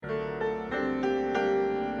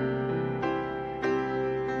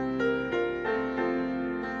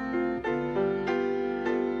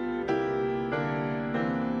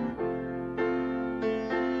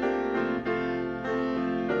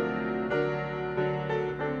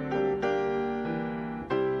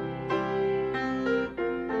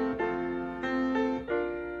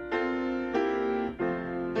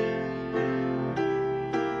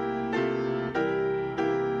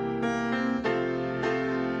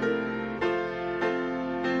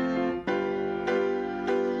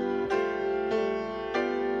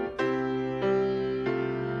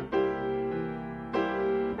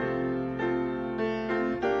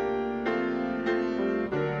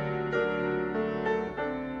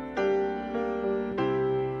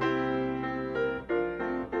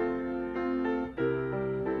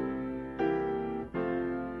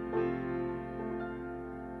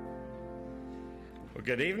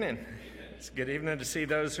Good evening. It's a good evening to see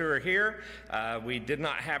those who are here. We did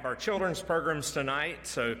not have our children's programs tonight,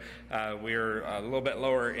 so we're a little bit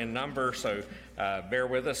lower in number, so bear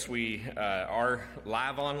with us. We are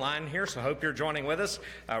live online here, so hope you're joining with us.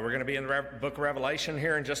 We're going to be in the book of Revelation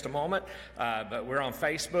here in just a moment, but we're on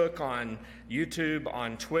Facebook, on YouTube,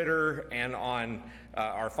 on Twitter, and on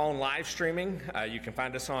our phone live streaming. You can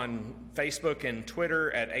find us on Facebook and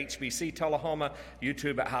Twitter at HBC Tullahoma,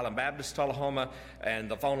 YouTube at Highland Baptist Tullahoma,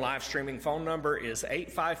 and the phone live streaming phone number is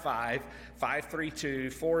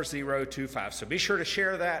 855-532-4025. So be sure to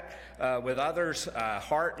share that with others.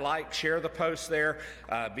 Heart, like, share the post there.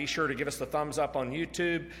 Be sure to give us the thumbs up on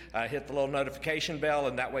YouTube. Hit the little notification bell,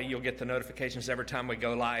 and that way you'll get the notifications every time we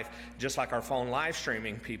go live, just like our phone live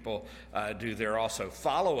streaming people do there also.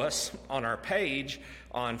 Follow us on our page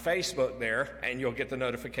on Facebook there, and you'll get the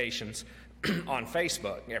notifications on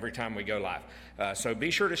Facebook every time we go live. So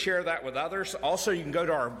be sure to share that with others. Also, you can go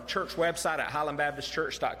to our church website at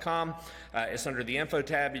highlandbaptistchurch.com. It's under the info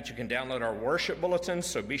tab that you can download our worship bulletins,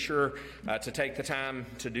 so be sure to take the time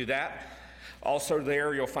to do that. Also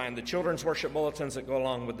there, you'll find the children's worship bulletins that go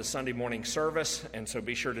along with the Sunday morning service, and so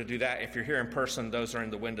be sure to do that. If you're here in person, those are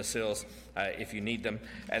in the windowsills if you need them.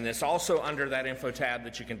 And it's also under that info tab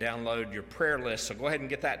that you can download your prayer list, so go ahead and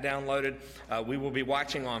get that downloaded. We will be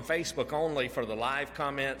watching on Facebook only for the live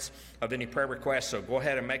comments of any prayer requests, so go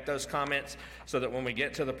ahead and make those comments so that when we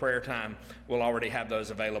get to the prayer time, we'll already have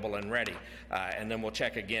those available and ready. And then we'll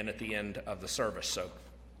check again at the end of the service. So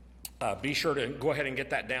be sure to go ahead and get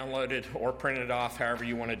that downloaded or print it off, however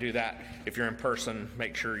you want to do that. If you're in person,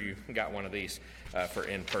 make sure you got one of these for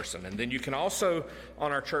in person. And then you can also,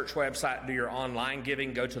 on our church website, do your online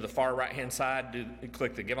giving. Go to the far right-hand side,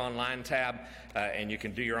 click the Give Online tab, and you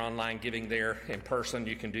can do your online giving there in person.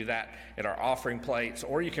 You can do that at our offering plates,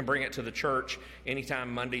 or you can bring it to the church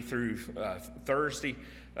anytime Monday through Thursday.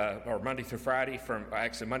 Or Monday through Friday,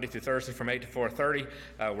 Monday through Thursday from 8 to 4:30.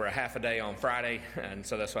 We're a half a day on Friday, and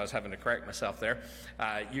so that's why I was having to correct myself there.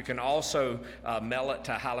 You can also mail it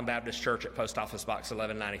to Highland Baptist Church at Post Office Box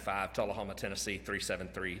 1195, Tullahoma, Tennessee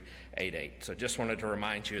 37388. So just wanted to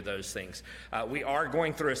remind you of those things. We are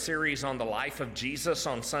going through a series on the life of Jesus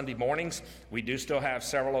on Sunday mornings. We do still have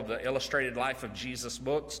several of the illustrated Life of Jesus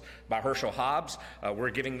books by Herschel Hobbs. We're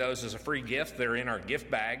giving those as a free gift. They're in our gift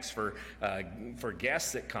bags for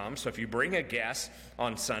guests that come. So if you bring a guest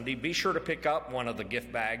on Sunday, be sure to pick up one of the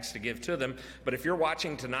gift bags to give to them. But if you're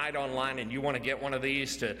watching tonight online and you want to get one of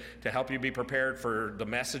these to help you be prepared for the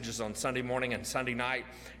messages on Sunday morning and Sunday night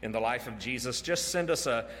in the life of Jesus, just send us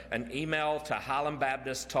an email to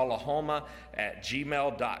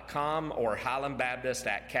highlandbaptisttullahoma@gmail.com or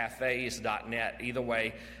highlandbaptist@cafes.net. Either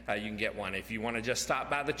way, you can get one. If you want to just stop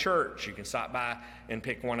by the church, you can stop by and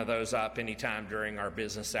pick one of those up anytime during our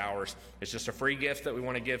business hours. It's just a free gift that we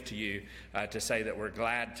want to give to you to say that we're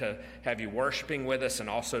glad to have you worshiping with us and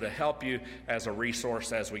also to help you as a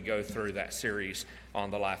resource as we go through that series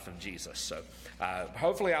on the life of Jesus. So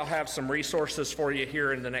hopefully I'll have some resources for you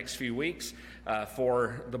here in the next few weeks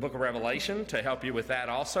for the book of Revelation to help you with that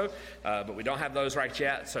also. But we don't have those right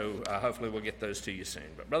yet, so hopefully we'll get those to you soon.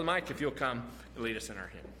 But Brother Mike, if you'll come lead us in our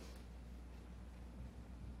hymn.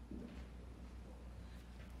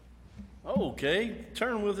 Okay,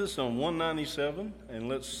 turn with us on 197 and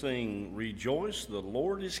let's sing Rejoice, the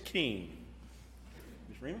Lord is King.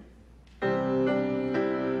 Ms. Rena?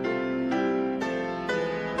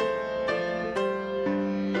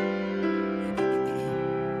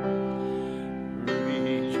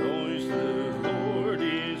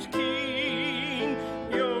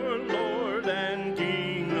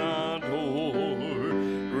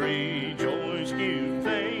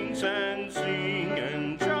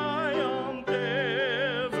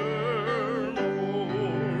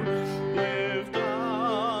 Lift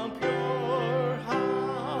up your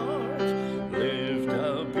heart.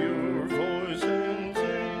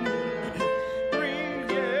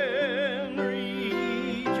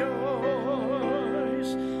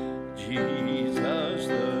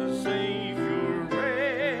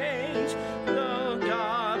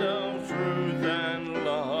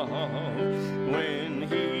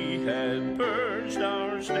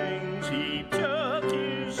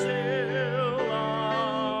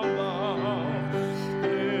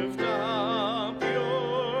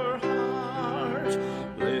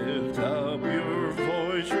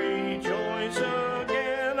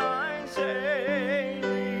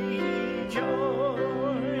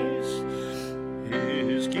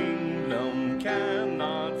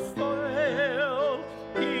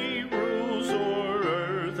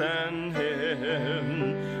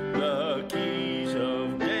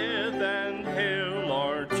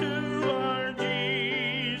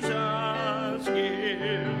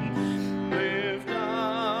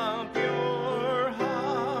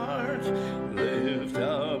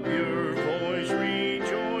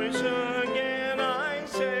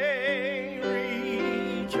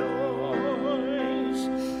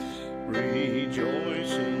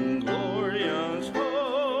 Rejoice in glorious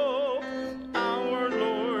hope, our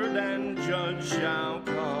Lord and Judge shall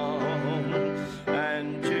come,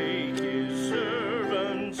 and take his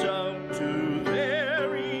servants up to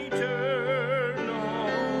their eternal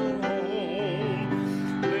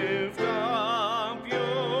home. Lift up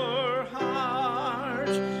your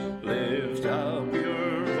hearts, lift up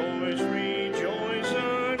your voice, rejoice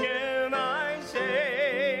again, I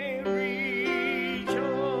say, rejoice.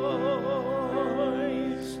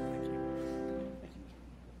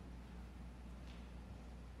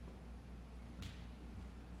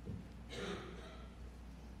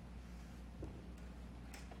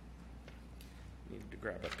 Need to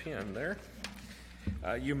grab a pen there.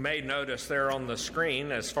 You may notice there on the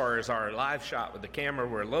screen, as far as our live shot with the camera,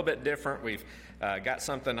 we're a little bit different. We've got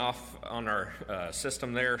something off on our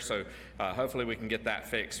system there, so hopefully we can get that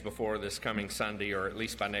fixed before this coming Sunday, or at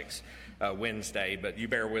least by next Wednesday, but you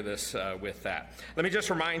bear with us with that. Let me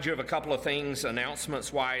just remind you of a couple of things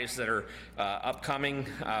announcements-wise that are upcoming.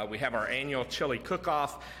 We have our annual chili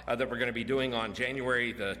cook-off that we're going to be doing on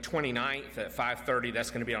January the 29th at 5:30. That's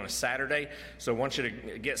going to be on a Saturday, so I want you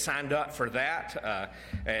to get signed up for that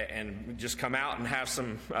and just come out and have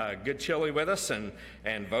some good chili with us and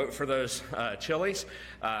vote for those chilies.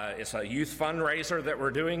 It's a youth fundraiser that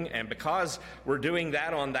we're doing, and because we're doing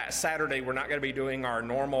that on that Saturday, we're not going to be doing our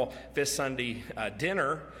normal Fifth Sunday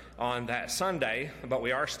dinner on that Sunday, but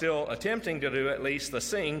we are still attempting to do at least the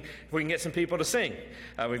sing, if we can get some people to sing.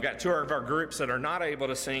 We've got two of our groups that are not able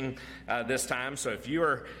to sing this time, so if you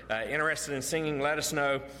are interested in singing, let us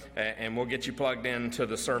know, and we'll get you plugged into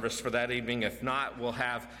the service for that evening. If not, we'll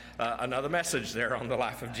have another message there on the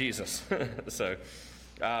life of Jesus. So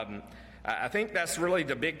I think that's really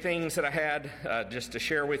the big things that I had just to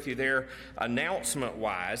share with you there.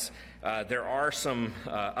 Announcement-wise, there are some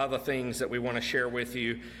other things that we want to share with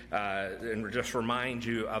you and just remind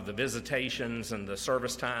you of the visitations and the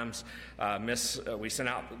service times. We sent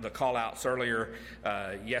out the call-outs earlier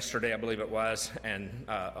yesterday, I believe it was, and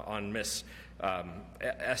on Miss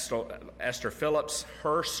Esther Phillips.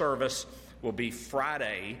 Her service will be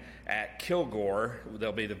Friday at Kilgore.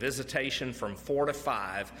 There'll be the visitation from 4 to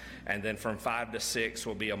 5, and then from 5 to 6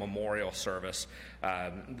 will be a memorial service. I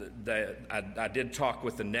did talk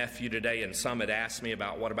with the nephew today, and some had asked me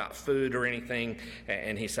about what about food or anything,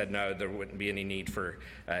 and he said no, there wouldn't be any need for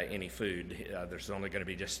any food. There's only going to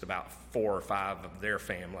be just about 4 or 5 of their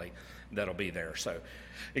family that'll be there. So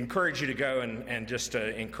encourage you to go and just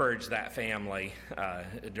to encourage that family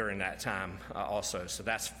during that time also. So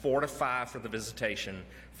that's 4 to 5 for the visitation,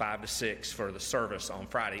 5 to 6 for the service on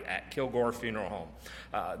Friday at Kilgore Funeral Home.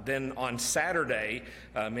 Then on Saturday,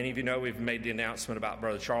 many of you know we've made the announcement about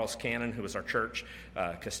Brother Charles Cannon, who was our church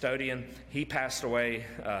custodian. He passed away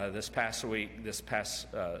this past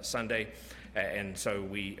Sunday. And so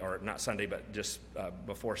not Sunday, but just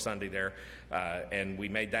before Sunday there, and we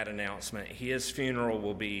made that announcement. His funeral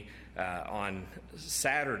will be on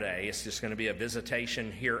Saturday. It's just going to be a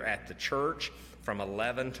visitation here at the church from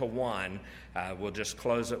 11 to 1. We'll just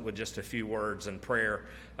close it with just a few words and prayer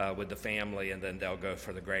with the family, and then they'll go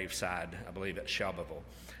for the graveside, I believe, at Shelbyville.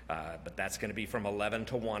 But that's going to be from 11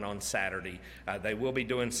 to 1 on Saturday. They will be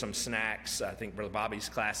doing some snacks. I think Brother Bobby's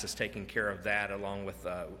class is taking care of that, along with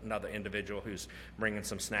another individual who's bringing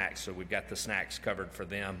some snacks. So we've got the snacks covered for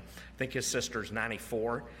them. I think his sister's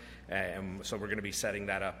 94, and so we're going to be setting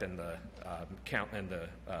that up in the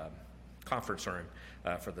conference room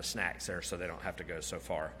for the snacks there, so they don't have to go so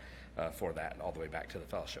far for that, all the way back to the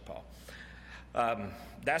fellowship hall.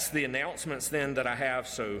 That's the announcements then that I have.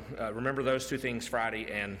 So remember those two things, Friday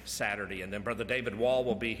and Saturday. And then Brother David Wall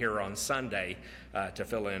will be here on Sunday to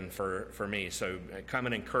fill in for me. So come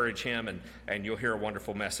and encourage him, and you'll hear a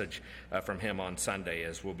wonderful message from him on Sunday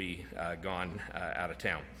as we'll be gone out of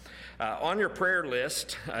town. On your prayer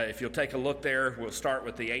list, if you'll take a look there, we'll start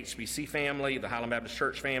with the HBC family, the Highland Baptist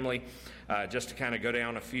Church family, just to kind of go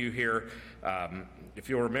down a few here. If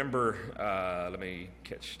you'll remember, let me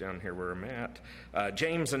catch down here where I'm at.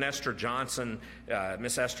 James and Esther Johnson,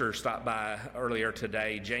 Miss Esther stopped by earlier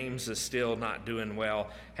today. James is still not doing well.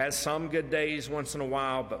 Has some good days once in a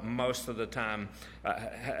while, but most of the time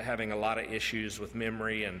having a lot of issues with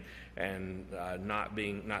memory and not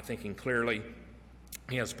thinking clearly.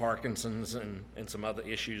 He has Parkinson's and some other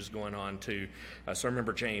issues going on too. So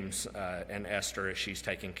remember James and Esther as she's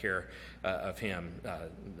taking care of him.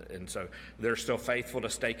 And so they're still faithful to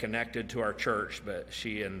stay connected to our church, but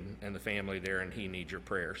she and the family there and he need your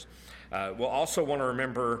prayers. We'll also want to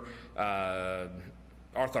remember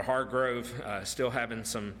Arthur Hargrove, still having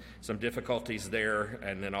some difficulties there,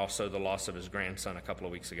 and then also the loss of his grandson a couple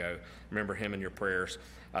of weeks ago. Remember him in your prayers.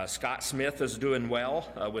 Scott Smith is doing well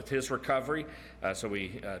with his recovery, so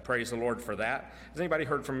we praise the Lord for that. Has anybody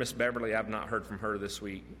heard from Miss Beverly? I've not heard from her this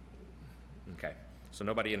week. Okay, so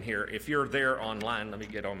nobody in here. If you're there online, let me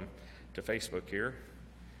get on to Facebook here.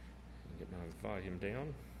 Get my volume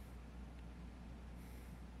down.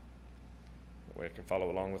 That way I can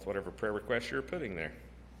follow along with whatever prayer request you're putting there.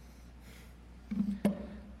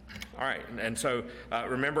 All right, and so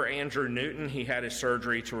remember Andrew Newton. He had his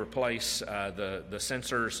surgery to replace the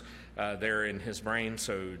sensors there in his brain,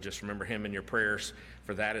 so just remember him in your prayers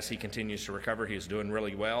for that as he continues to recover. He's doing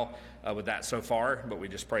really well with that so far, but we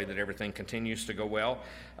just pray that everything continues to go well.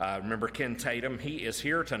 Remember Ken Tatum. He is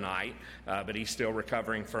here tonight, but he's still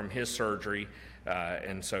recovering from his surgery,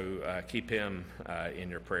 and so keep him in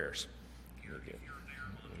your prayers.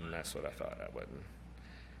 And that's what I thought. I wasn't.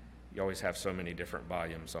 You always have so many different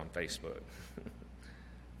volumes on Facebook.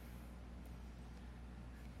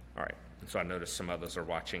 All right. So I noticed some others are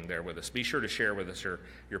watching there with us. Be sure to share with us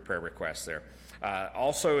your prayer requests there.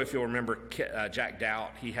 Also, if you'll remember Jack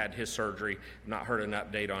Doubt, he had his surgery. Not heard an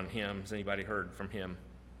update on him. Has anybody heard from him?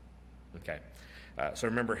 Okay. So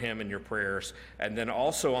remember him in your prayers. And then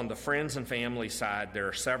also on the friends and family side, there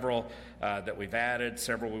are several that we've added,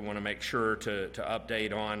 several we want to make sure to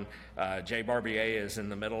update on. Jay Barbier is in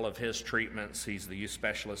the middle of his treatments. He's the youth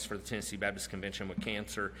specialist for the Tennessee Baptist Convention with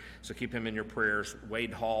cancer, so keep him in your prayers.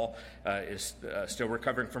 Wade Hall is still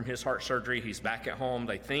recovering from his heart surgery. He's back at home.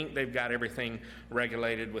 They think they've got everything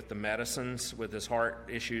regulated with the medicines with his heart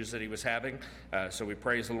issues that he was having, so we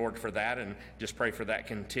praise the Lord for that and just pray for that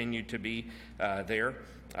continue to be there,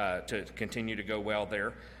 to continue to go well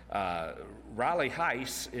there. Riley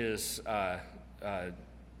Heiss is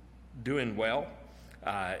doing well.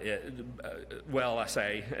 Well, I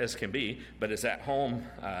say as can be, but is at home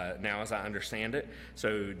now as I understand it.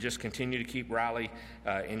 So just continue to keep Riley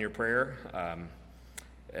in your prayer.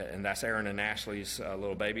 And that's Aaron and Ashley's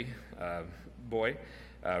little baby boy.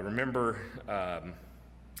 Remember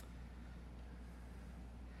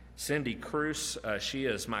Cindy Cruz, she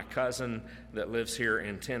is my cousin that lives here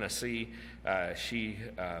in Tennessee. She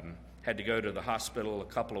had to go to the hospital a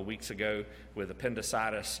couple of weeks ago with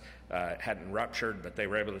appendicitis. It hadn't ruptured, but they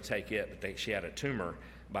were able to take it. But she had a tumor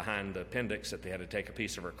behind the appendix that they had to take a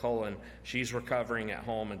piece of her colon. She's recovering at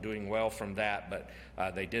home and doing well from that, but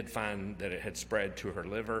they did find that it had spread to her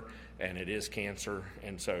liver, and it is cancer,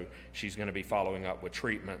 and so she's going to be following up with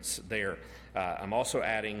treatments there. I'm also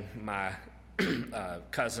adding my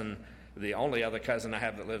cousin, the only other cousin I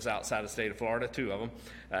have that lives outside the state of Florida, two of them.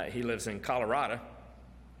 He lives in Colorado,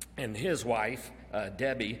 and his wife,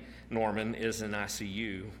 Debbie Norman, is in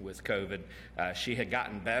ICU with COVID. She had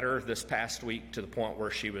gotten better this past week to the point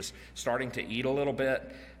where she was starting to eat a little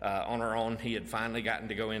bit on her own. He had finally gotten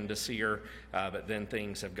to go in to see her, but then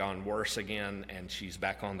things have gone worse again, and she's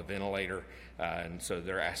back on the ventilator, and so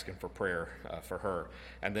they're asking for prayer for her.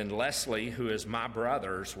 And then Leslie, who is my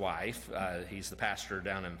brother's wife, he's the pastor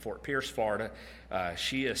down in Fort Pierce, Florida.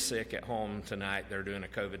 She is sick at home tonight. They're doing a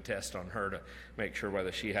COVID test on her to make sure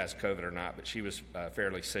whether she has COVID or not, but she was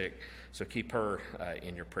fairly sick, so keep her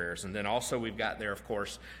in your prayers. And then also we've got there, of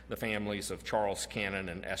course, the families of Charles Cannon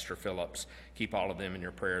and Esther Phillips. Keep all of them in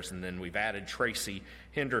your prayers. And then we've added Tracy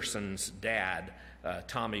Henderson's dad,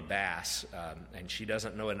 Tommy Bass, and she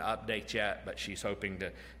doesn't know an update yet, but she's hoping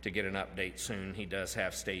to get an update soon. He does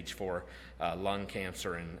have stage 4 lung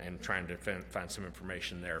cancer, and trying to find some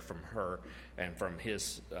information there from her and from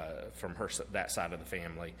that side of the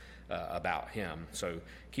family about him. So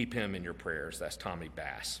keep him in your prayers. That's Tommy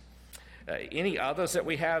Bass. Any others that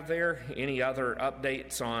we have there? Any other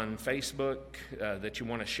updates on Facebook that you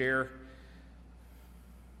want to share?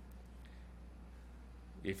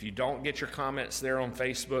 If you don't get your comments there on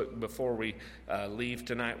Facebook before we leave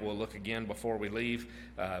tonight, we'll look again before we leave,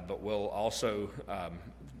 but we'll also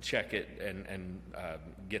check it and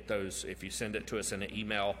get those if you send it to us in an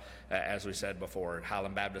email, as we said before, at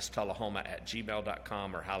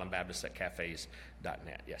highlandbaptisttullahoma@gmail.com or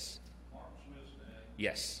highlandbaptist@cafes.net. Yes? Mark Smith's dad.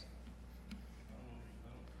 Yes.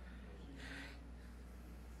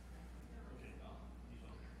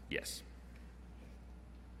 Yes.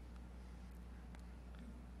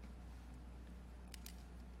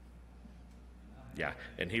 Yeah,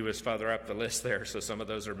 and he was further up the list there, so some of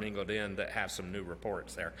those are mingled in that have some new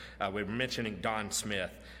reports there. We were mentioning Don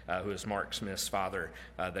Smith, who is Mark Smith's father.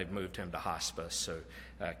 They've moved him to hospice, so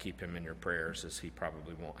keep him in your prayers, as he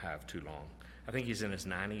probably won't have too long. I think he's in his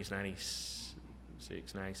 90s,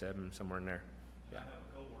 96, 97, somewhere in there. Yeah. I have a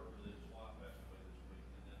coworker that's wife passed away this week,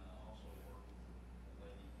 and then I also work with a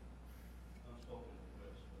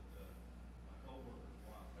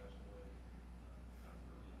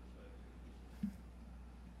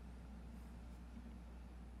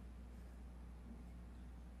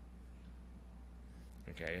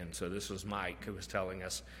Okay, and so this was Mike who was telling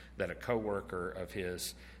us that a coworker of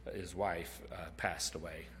his wife passed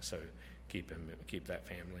away. So keep that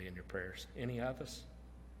family in your prayers. Any others?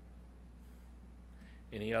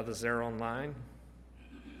 Any others there online?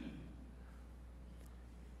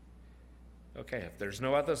 Okay, if there's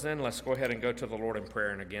no others, then let's go ahead and go to the Lord in prayer.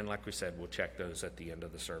 And again, like we said, we'll check those at the end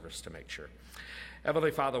of the service to make sure.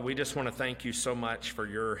 Heavenly Father, we just want to thank you so much for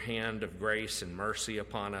your hand of grace and mercy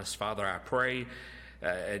upon us. Father, I pray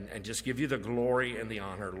and just give you the glory and the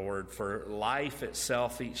honor, Lord, for life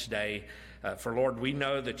itself each day. For, Lord, we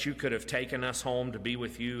know that you could have taken us home to be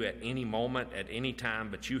with you at any moment, at any time,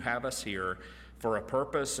 but you have us here for a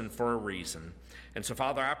purpose and for a reason. And so,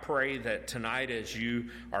 Father, I pray that tonight as you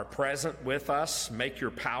are present with us, make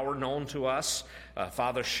your power known to us.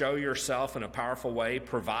 Father, show yourself in a powerful way.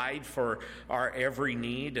 Provide for our every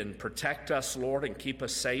need and protect us, Lord, and keep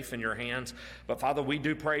us safe in your hands. But, Father, we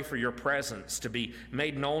do pray for your presence to be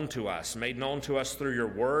made known to us through your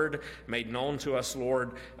word, made known to us,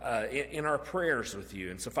 Lord, in our prayers with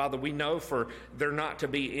you. And so, Father, we know for there not to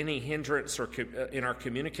be any hindrance or in our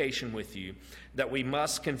communication with you, that we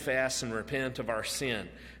must confess and repent of our sin,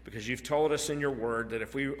 because you've told us in your word that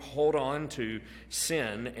if we hold on to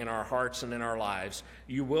sin in our hearts and in our lives,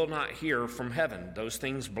 you will not hear from heaven. Those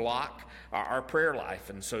things block our prayer life.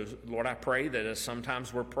 And so, Lord, I pray that as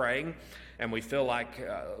sometimes we're praying and we feel like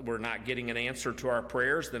we're not getting an answer to our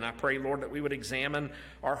prayers, then I pray, Lord, that we would examine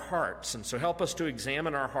our hearts. And so help us to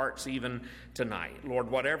examine our hearts even tonight. Lord,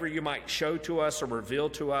 whatever you might show to us or reveal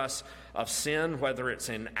to us of sin, whether it's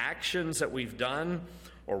in actions that we've done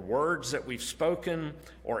or words that we've spoken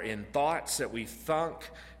or in thoughts that we've thunk,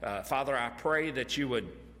 Father, I pray that you would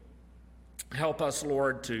help us,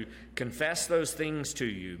 Lord, to confess those things to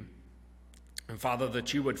you. And Father,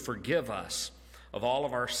 that you would forgive us of all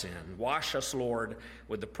of our sin. Wash us, Lord,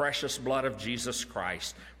 with the precious blood of Jesus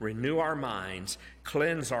Christ. Renew our minds,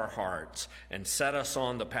 cleanse our hearts, and set us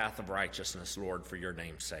on the path of righteousness, Lord, for your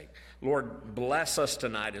name's sake. Lord, bless us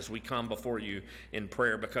tonight as we come before you in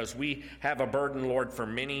prayer, because we have a burden, Lord, for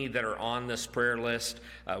many that are on this prayer list.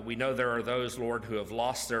 We know there are those, Lord, who have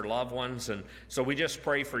lost their loved ones, and so we just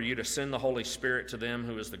pray for you to send the Holy Spirit to them,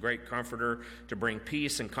 who is the great comforter, to bring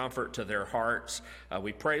peace and comfort to their hearts.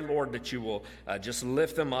 We pray, Lord, that you will just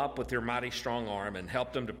lift them up with your mighty strong arm and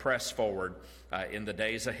help them to press forward in the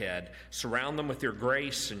days ahead. Surround them with your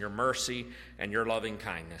grace and your mercy and your loving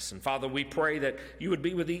kindness. And Father, we pray that you would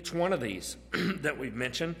be with each one of these that we've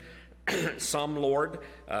mentioned. Some, Lord,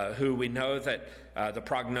 who we know that the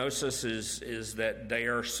prognosis is that they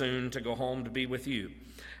are soon to go home to be with you.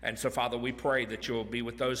 And so, Father, we pray that you'll be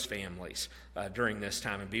with those families during this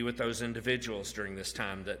time and be with those individuals during this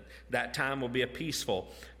time, that time will be a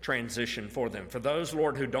peaceful transition for them. For those,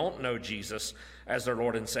 Lord, who don't know Jesus as their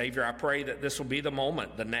Lord and Savior, I pray that this will be the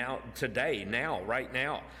moment, right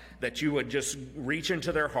now, that you would just reach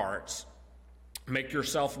into their hearts, make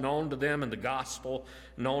yourself known to them and the gospel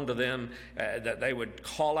known to them, that they would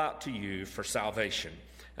call out to you for salvation.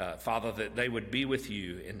 Father, that they would be with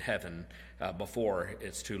you in heaven before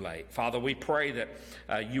it's too late. Father, we pray that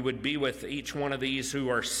you would be with each one of these who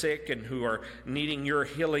are sick and who are needing your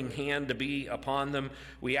healing hand to be upon them.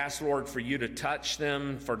 We ask, Lord, for you to touch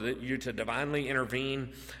them, you to divinely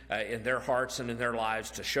intervene in their hearts and in their lives,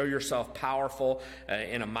 to show yourself powerful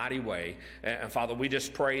in a mighty way. And Father, we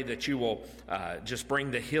just pray that you will just bring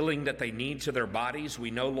the healing that they need to their bodies. We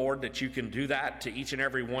know, Lord, that you can do that to each and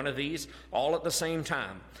every one of these all at the same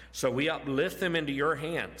time. So we uplift them into your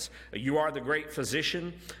hands. You are the great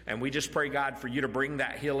physician, and we just pray, God, for you to bring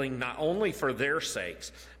that healing not only for their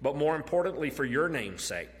sakes, but more importantly for your name's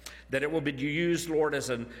sake, that it will be used, Lord, as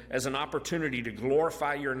an opportunity to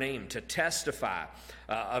glorify your name, to testify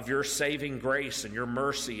of your saving grace and your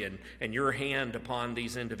mercy and your hand upon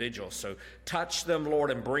these individuals. So touch them,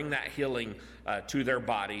 Lord, and bring that healing to their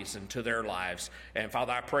bodies and to their lives. And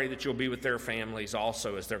Father, I pray that you'll be with their families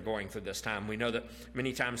also as they're going through this time. We know that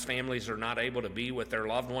many times families are not able to be with their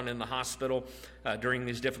loved one in the hospital during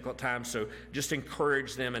these difficult times. So just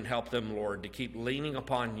encourage them and help them, Lord, to keep leaning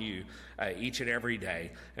upon you each and every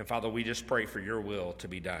day. And Father, we just pray for your will to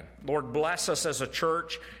be done. Lord, bless us as a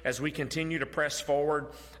church as we continue to press forward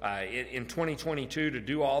in 2022 to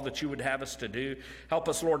do all that you would have us to do. Help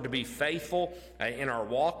us, Lord, to be faithful in our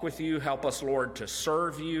walk with you. Help us, Lord, to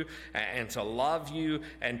serve you and to love you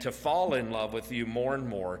and to fall in love with you more and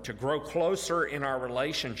more, to grow closer in our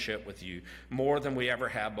relationship with you more than we ever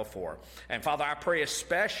have before. And Father, I pray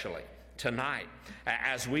especially tonight.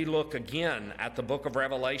 As we look again at the book of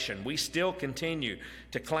Revelation, we still continue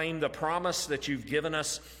to claim the promise that you've given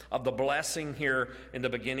us of the blessing here in the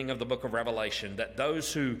beginning of the book of Revelation, that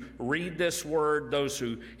those who read this word, those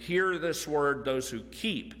who hear this word, those who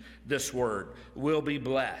keep this word will be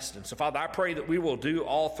blessed. And so, Father, I pray that we will do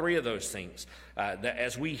all three of those things. That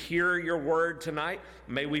as we hear your word tonight,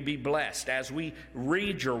 may we be blessed. As we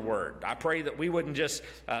read your word, I pray that we wouldn't just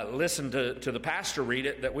listen to the pastor read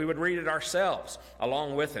it, that we would read it ourselves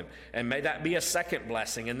along with him. And may that be a second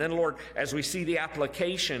blessing. And then, Lord, as we see the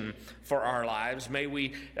application for our lives, may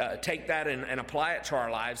we take that and apply it to our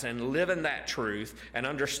lives and live in that truth and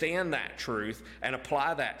understand that truth and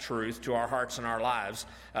apply that truth to our hearts and our lives.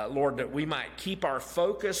 Lord, that we might keep our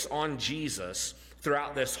focus on Jesus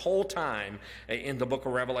throughout this whole time in the book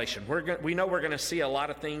of Revelation. We know we're going to see a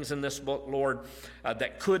lot of things in this book, Lord,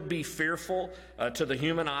 that could be fearful to the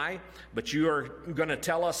human eye, but you are going to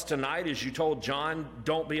tell us tonight, as you told John,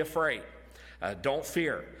 don't be afraid. Don't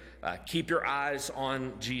fear. Keep your eyes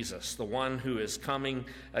on Jesus, the one who is coming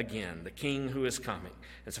again, the King who is coming.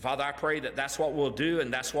 And so, Father, I pray that that's what we'll do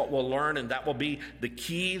and that's what we'll learn, and that will be the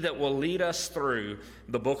key that will lead us through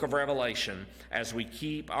the book of Revelation as we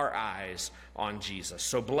keep our eyes on Jesus.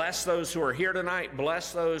 So bless those who are here tonight.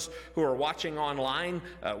 Bless those who are watching online,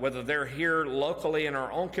 whether they're here locally in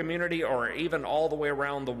our own community or even all the way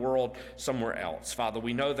around the world somewhere else. Father,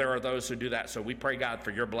 we know there are those who do that, so we pray, God,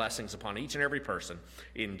 for your blessings upon each and every person.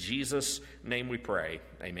 In Jesus' name we pray.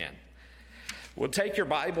 Amen. Well, take your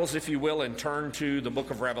Bibles, if you will, and turn to the book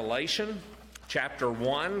of Revelation, chapter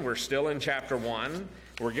 1. We're still in chapter 1.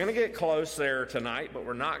 We're going to get close there tonight, but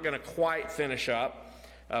we're not going to quite finish up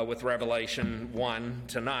with Revelation 1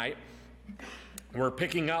 tonight. We're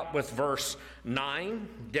picking up with verse 9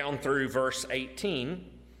 down through verse 18.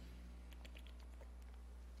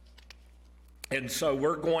 And so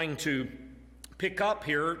we're going to pick up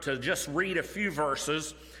here to just read a few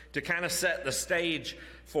verses to kind of set the stage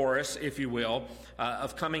for us, if you will,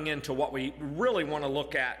 of coming into what we really want to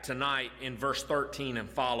look at tonight in verse 13 and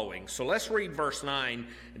following. So let's read verse 9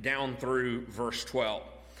 down through verse 12.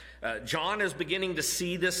 John is beginning to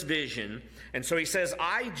see this vision, and so he says,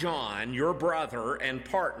 I, John, your brother and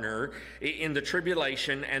partner in the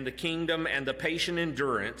tribulation and the kingdom and the patient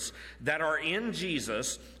endurance that are in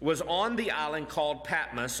Jesus, was on the island called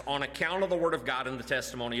Patmos on account of the word of God and the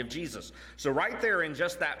testimony of Jesus. So right there in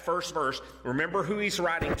just that first verse, remember who he's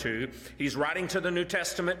writing to. He's writing to the New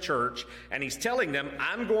Testament church, and he's telling them,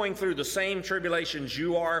 I'm going through the same tribulations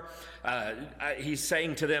you are. He's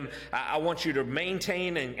saying to them, I want you to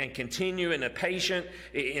maintain and continue in a patient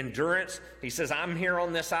endurance. He says, I'm here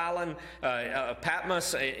on this island,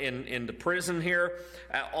 Patmos, in the prison here,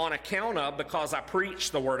 on account of, because I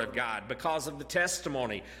preach the word of God, because of the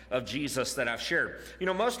testimony of Jesus that I've shared. You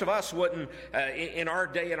know, most of us wouldn't, in our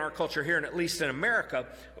day, in our culture here, and at least in America,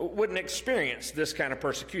 wouldn't experience this kind of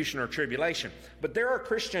persecution or tribulation. But there are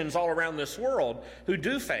Christians all around this world who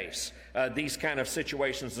do face these kind of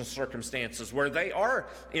situations and circumstances where they are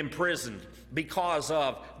imprisoned because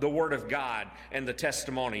of the word of God and the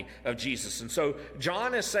testimony of Jesus. And so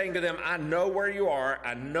John is saying to them, I know where you are.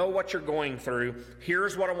 I know what you're going through.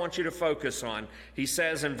 Here's what I want you to focus on. He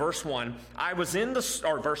says in verse 1,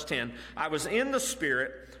 verse 10, I was in the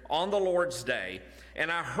Spirit on the Lord's day,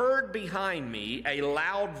 and I heard behind me a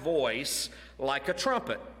loud voice like a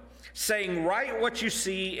trumpet, saying, write what you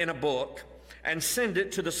see in a book and send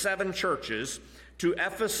it to the 7 churches, to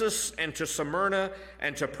Ephesus and to Smyrna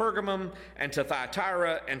and to Pergamum and to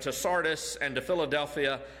Thyatira and to Sardis and to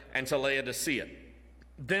Philadelphia and to Laodicea.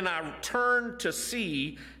 Then I turned to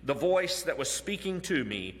see the voice that was speaking to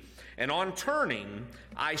me, and on turning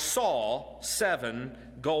I saw 7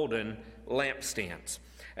 golden lampstands.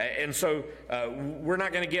 And so we're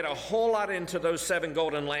not going to get a whole lot into those 7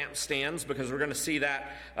 golden lampstands because we're going to see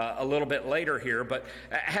that a little bit later here. But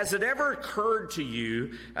has it ever occurred to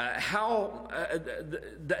you how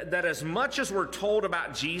that as much as we're told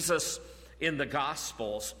about Jesus in the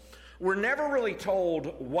Gospels, we're never really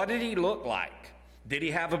told what did he look like? Did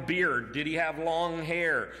he have a beard? Did he have long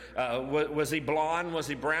hair? Was he blonde? Was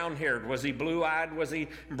he brown-haired? Was he blue-eyed? Was he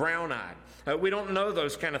brown-eyed? We don't know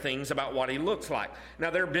those kind of things about what he looks like. Now,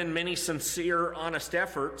 there have been many sincere, honest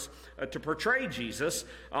efforts to portray Jesus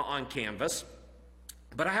on canvas,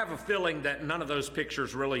 but I have a feeling that none of those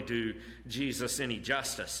pictures really do Jesus any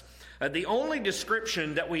justice. The only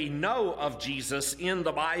description that we know of Jesus in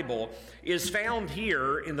the Bible is found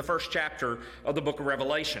here in the first chapter of the book of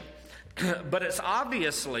Revelation. But it's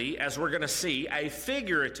obviously, as we're going to see, a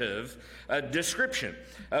figurative description,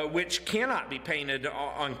 which cannot be painted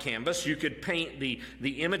on canvas. You could paint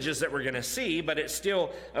the images that we're going to see, but it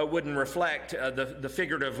still wouldn't reflect the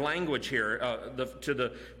figurative language here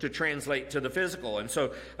to translate to the physical, and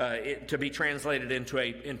so to be translated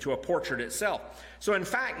into a portrait itself. So in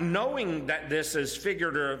fact, knowing that this is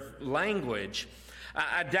figurative language,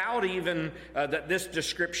 I doubt even that this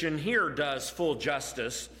description here does full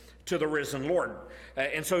justice to the risen Lord.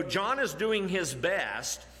 And so John is doing his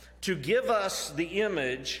best to give us the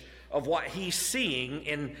image of what he's seeing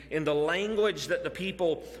in the language that the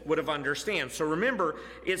people would have understand. So remember,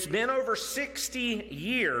 it's been over 60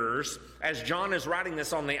 years, as John is writing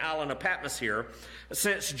this on the island of Patmos here,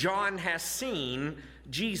 since John has seen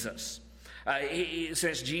Jesus.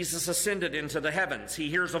 Since Jesus ascended into the heavens. He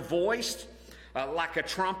hears a voice like a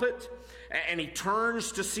trumpet, and he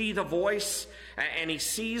turns to see the voice, and he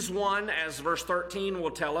sees one, as verse 13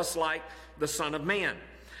 will tell us, like the Son of Man.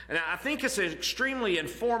 And I think it's extremely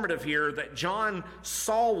informative here that John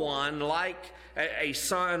saw one like a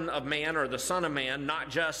Son of Man, or the Son of Man, not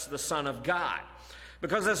just the Son of God.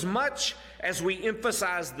 Because as much as we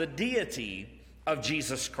emphasize the deity of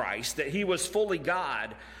Jesus Christ, that he was fully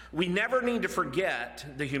God, we never need to forget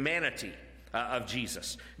the humanity of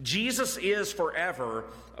Jesus. Jesus is forever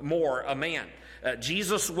more a man.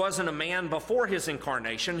 Jesus wasn't a man before his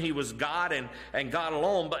incarnation. He was God and God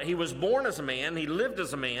alone, but he was born as a man, he lived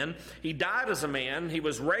as a man, he died as a man, he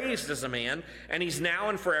was raised as a man, and he's now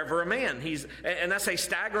and forever a man. And that's a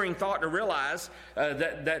staggering thought to realize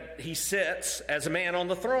that he sits as a man on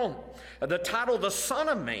the throne. The title, the Son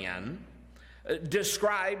of Man,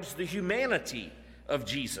 describes the humanity of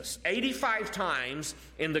Jesus. 85 times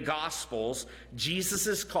in the Gospels, Jesus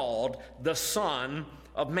is called the Son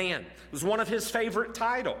of Man. It was one of his favorite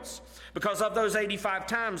titles. Because of those 85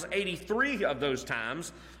 times, 83 of those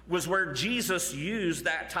times was where Jesus used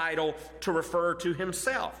that title to refer to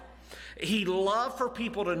himself. He loved for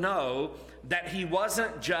people to know that he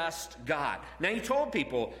wasn't just God. Now, he told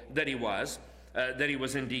people that he was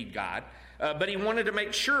indeed God. But he wanted to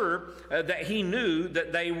make sure that he knew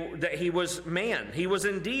that he was man. He was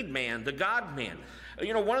indeed man, the God-man.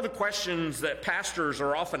 You know, one of the questions that pastors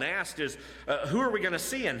are often asked is, who are we going to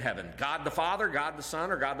see in heaven? God the Father, God the Son,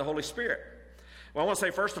 or God the Holy Spirit? Well, I want to say,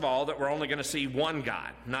 first of all, that we're only going to see one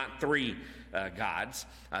God, not three gods.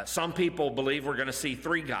 Some people believe we're going to see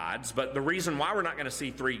three gods, but the reason why we're not going to see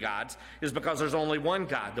three gods is because there's only one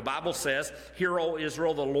God. The Bible says, "Hear, O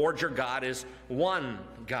Israel, the Lord your God is one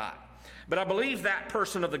God." But I believe that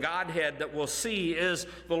person of the Godhead that we'll see is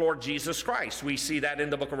the Lord Jesus Christ. We see that in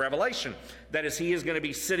the book of Revelation. That is, he is going to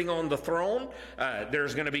be sitting on the throne.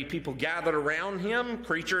 There's going to be people gathered around him,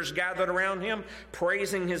 creatures gathered around him,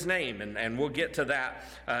 praising his name. And we'll get to that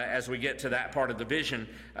as we get to that part of the vision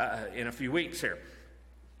in a few weeks here.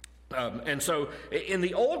 And so in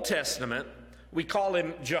the Old Testament, we call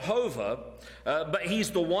him Jehovah, but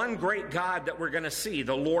he's the one great God that we're going to see,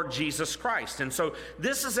 the Lord Jesus Christ. And so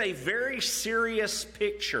this is a very serious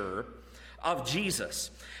picture of Jesus.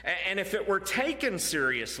 And if it were taken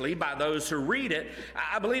seriously by those who read it,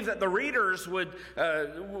 I believe that the readers would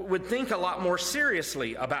think a lot more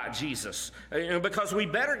seriously about Jesus. Because we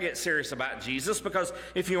better get serious about Jesus, because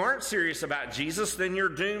if you aren't serious about Jesus, then you're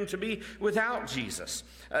doomed to be without Jesus.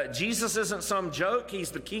 Jesus isn't some joke. He's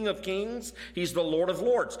the King of Kings. He's the Lord of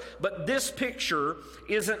Lords. But this picture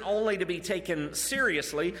isn't only to be taken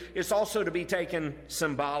seriously, it's also to be taken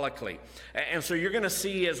symbolically. And so you're going to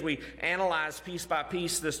see as we analyze piece by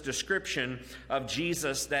piece this description of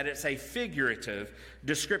Jesus that it's a figurative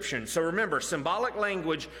description. So remember, symbolic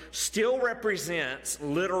language still represents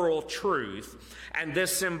literal truth, and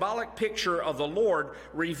this symbolic picture of the Lord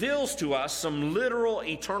reveals to us some literal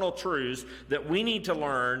eternal truths that we need to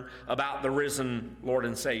learn about the risen Lord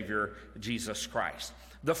and Savior, Jesus Christ.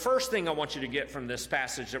 The first thing I want you to get from this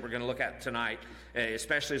passage that we're going to look at tonight,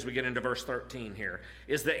 especially as we get into verse 13 here,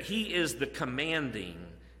 is that he is the commanding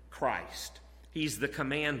Christ. He's the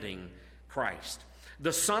commanding Christ.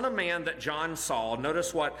 The Son of Man that John saw,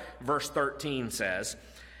 notice what verse 13 says,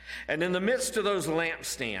 "And in the midst of those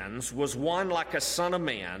lampstands was one like a son of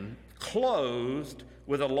man, clothed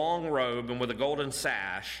with a long robe and with a golden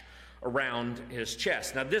sash around his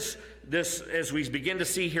chest." Now this, as we begin to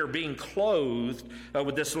see here, being clothed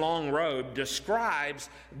with this long robe describes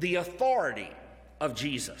the authority of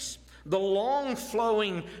Jesus. The long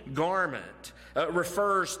flowing garment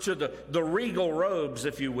refers to the regal robes,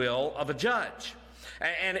 if you will, of a judge.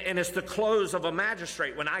 And it's the clothes of a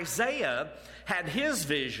magistrate. When Isaiah had his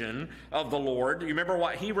vision of the Lord, you remember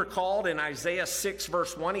what he recalled in Isaiah 6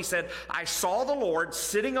 verse 1? He said, I saw the Lord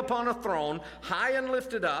sitting upon a throne, high and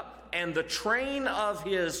lifted up, and the train of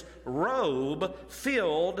his robe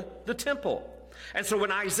filled the temple. And so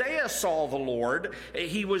when Isaiah saw the Lord,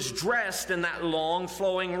 he was dressed in that long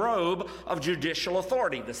flowing robe of judicial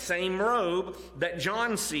authority, the same robe that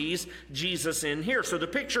John sees Jesus in here. So the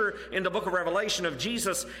picture in the book of Revelation of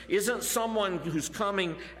Jesus isn't someone who's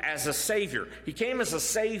coming as a Savior. He came as a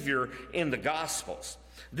Savior in the Gospels.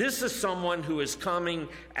 This is someone who is coming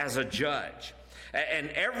as a judge. And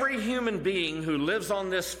every human being who lives on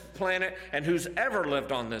this planet and who's ever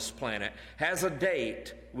lived on this planet has a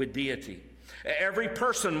date with deity. Every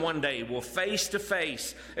person one day will face to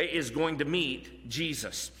face is going to meet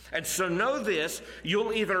Jesus. And so know this,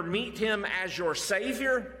 you'll either meet him as your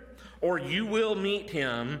Savior or you will meet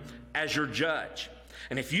him as your judge.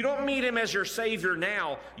 And if you don't meet him as your Savior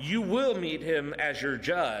now, you will meet him as your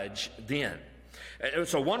judge then.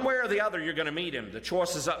 So one way or the other, you're going to meet him. The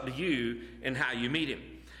choice is up to you in how you meet him.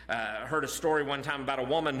 I heard a story one time about a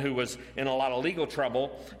woman who was in a lot of legal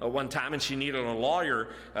trouble one time, and she needed a lawyer,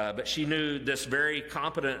 but she knew this very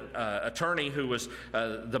competent attorney who was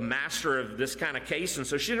the master of this kind of case, and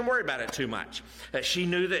so she didn't worry about it too much. She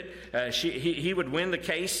knew that he would win the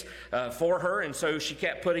case for her, and so she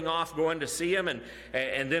kept putting off going to see him, and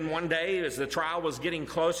then one day, as the trial was getting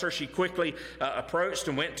closer, she quickly approached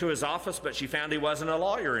and went to his office, but she found he wasn't a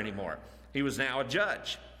lawyer anymore. He was now a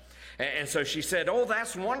judge. And so she said, oh,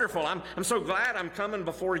 that's wonderful. I'm so glad I'm coming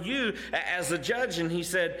before you as a judge. And he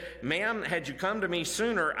said, ma'am, had you come to me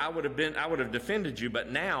sooner, I would have defended you,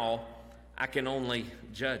 but now I can only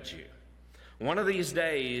judge you. One of these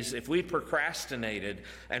days, if we procrastinated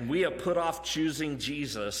and we have put off choosing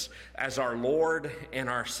Jesus as our Lord and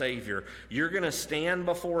our Savior, you're going to stand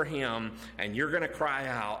before him and you're going to cry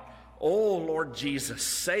out, oh, Lord Jesus,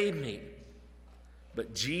 save me.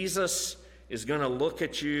 But Jesus is going to look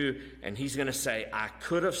at you and he's going to say, I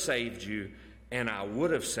could have saved you and I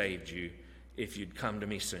would have saved you if you'd come to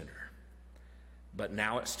me sooner. But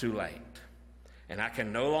now it's too late. And I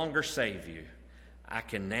can no longer save you. I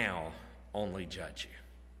can now only judge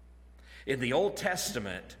you. In the Old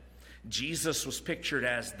Testament, Jesus was pictured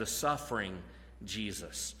as the suffering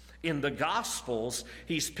Jesus. In the Gospels,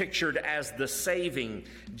 he's pictured as the saving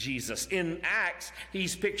Jesus. In Acts,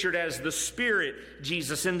 he's pictured as the Spirit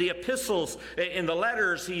Jesus. In the epistles, in the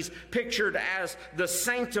letters, he's pictured as the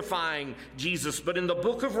sanctifying Jesus. But in the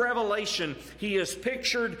book of Revelation, he is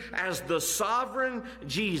pictured as the sovereign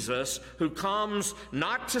Jesus who comes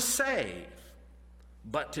not to save,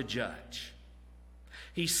 but to judge.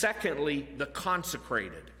 He's secondly the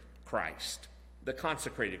consecrated Christ. The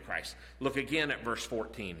consecrated Christ. Look again at verse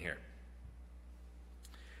 14 here.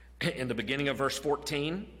 In the beginning of verse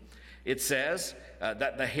 14, it says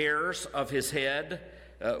that the hairs of his head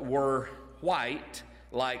were white,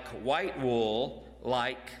 like white wool,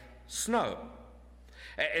 like snow.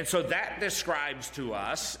 And so that describes to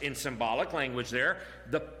us, in symbolic language there,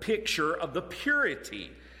 the picture of the purity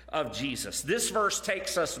of Jesus. This verse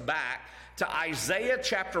takes us back to Isaiah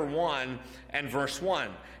chapter 1 and verse 1.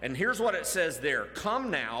 And here's what it says there. Come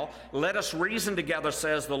now, let us reason together,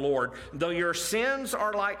 says the Lord. Though your sins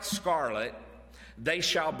are like scarlet, they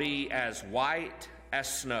shall be as white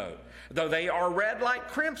as snow. Though they are red like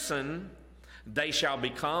crimson, they shall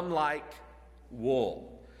become like wool.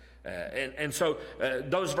 So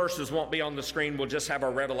those verses won't be on the screen. We'll just have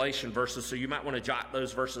our Revelation verses, so you might want to jot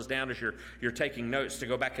those verses down as you're taking notes to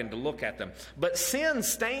go back and to look at them. But sin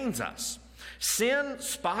stains us. Sin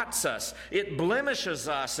spots us. It blemishes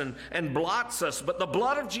us and blots us. But the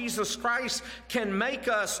blood of Jesus Christ can make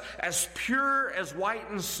us as pure as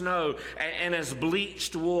whitened snow and as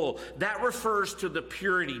bleached wool. That refers to the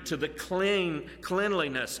purity, to the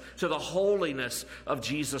cleanliness, to the holiness of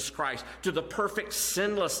Jesus Christ, to the perfect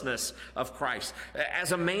sinlessness of Christ.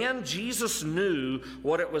 As a man, Jesus knew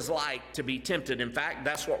what it was like to be tempted. In fact,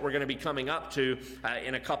 that's what we're going to be coming up to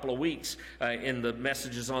in a couple of weeks in the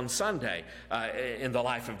messages on Sunday. In the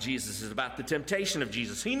life of Jesus is about the temptation of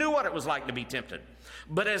Jesus. He knew what it was like to be tempted.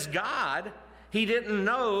 But as God, he didn't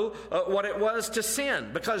know what it was to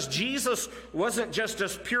sin, because Jesus wasn't just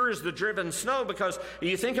as pure as the driven snow, because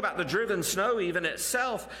you think about the driven snow even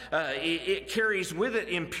itself, it carries with it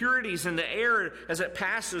impurities in the air as it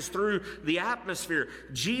passes through the atmosphere.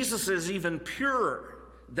 Jesus is even purer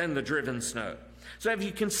than the driven snow. So have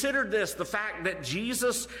you considered this, the fact that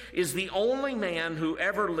Jesus is the only man who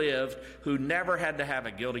ever lived who never had to have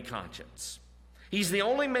a guilty conscience? He's the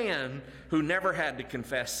only man who never had to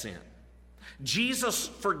confess sin. Jesus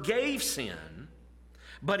forgave sin,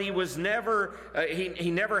 but he was never,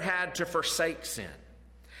 he never had to forsake sin.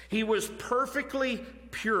 He was perfectly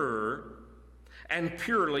pure and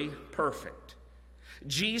purely perfect.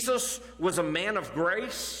 Jesus was a man of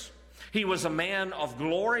grace. He was a man of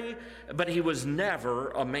glory, but he was never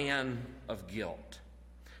a man of guilt.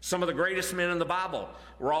 Some of the greatest men in the Bible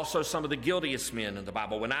were also some of the guiltiest men in the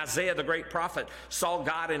Bible. When Isaiah, the great prophet, saw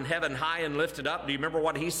God in heaven high and lifted up, do you remember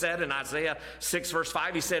what he said in Isaiah 6 verse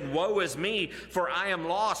 5? He said, "Woe is me, for I am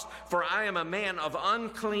lost, for I am a man of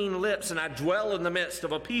unclean lips, and I dwell in the midst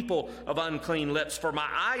of a people of unclean lips. For my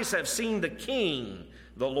eyes have seen the King,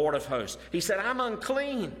 the Lord of hosts." He said, "I'm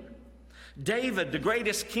unclean." David, the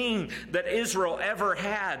greatest king that Israel ever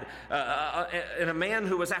had, and a man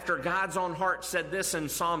who was after God's own heart, said this in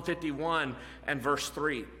Psalm 51 and verse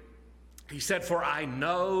 3. He said, "For I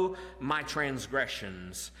know my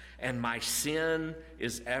transgressions, and my sin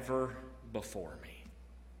is ever before me."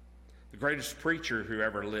 The greatest preacher who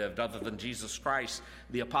ever lived, other than Jesus Christ,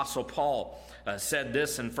 the Apostle Paul, said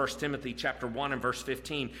this in 1 Timothy chapter 1 and verse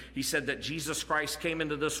 15. He said that Jesus Christ came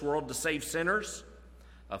into this world to save sinners,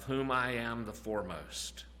 of whom I am the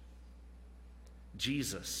foremost.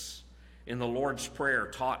 Jesus, in the Lord's Prayer,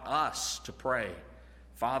 taught us to pray,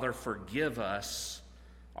 "Father, forgive us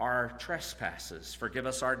our trespasses, forgive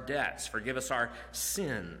us our debts, forgive us our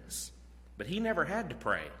sins." But he never had to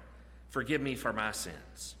pray, "Forgive me for my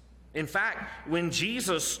sins." In fact, when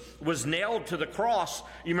Jesus was nailed to the cross,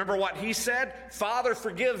 you remember what he said? "Father,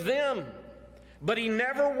 forgive them." But he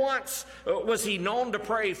never once was he known to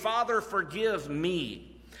pray, "Father, forgive me."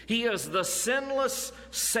 He is the sinless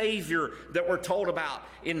Savior that we're told about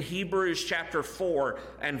in Hebrews chapter 4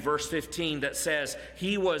 and verse 15 that says,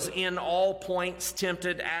 "He was in all points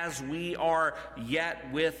tempted as we are,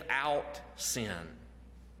 yet without sin."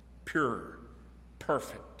 Pure,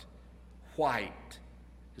 perfect, white.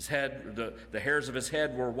 His head, the hairs of his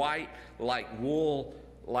head were white like wool,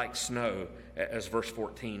 like snow, as verse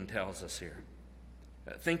 14 tells us here.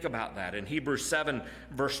 Think about that. In Hebrews 7,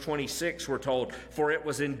 verse 26, we're told, "For it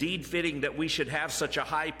was indeed fitting that we should have such a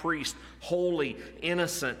high priest, holy,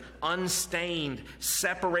 innocent, unstained,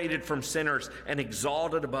 separated from sinners, and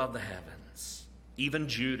exalted above the heavens." Even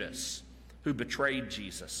Judas, who betrayed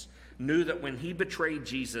Jesus, knew that when he betrayed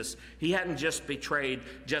Jesus, he hadn't just betrayed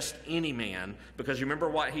just any man, because you remember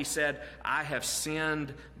what he said? "I have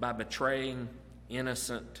sinned by betraying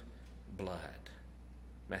innocent blood."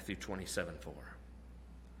 Matthew 27:4.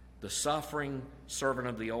 The suffering servant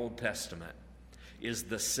of the Old Testament is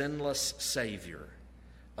the sinless Savior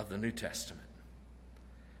of the New Testament.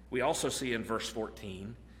 We also see in verse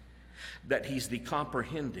 14 that he's the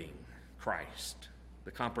comprehending Christ.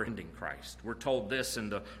 The comprehending Christ. We're told this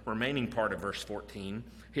in the remaining part of verse 14.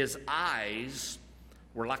 His eyes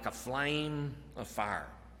were like a flame of fire.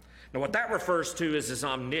 Now, what that refers to is his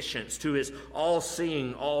omniscience, to his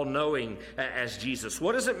all-seeing, all-knowing as Jesus.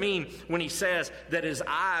 What does it mean when he says that his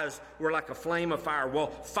eyes were like a flame of fire? Well,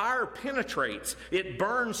 fire penetrates. It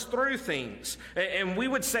burns through things. And we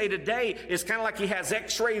would say today it's kind of like he has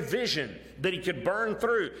X-ray vision that he could burn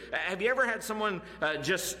through. Have you ever had someone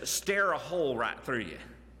just stare a hole right through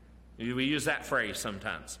you? We use that phrase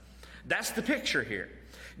sometimes. That's the picture here.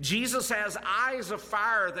 Jesus has eyes of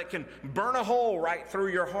fire that can burn a hole right through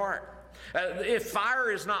your heart. If fire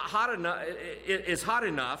is not hot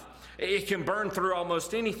enough, it can burn through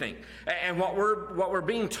almost anything. And what we're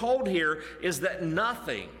being told here is that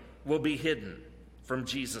nothing will be hidden from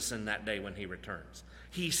Jesus in that day when he returns.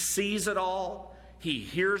 He sees it all, he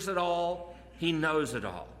hears it all, he knows it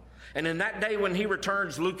all. And in that day when he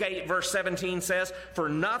returns, Luke 8 verse 17 says, "For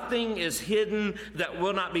nothing is hidden that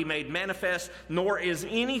will not be made manifest, nor is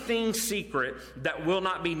anything secret that will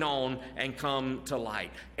not be known and come to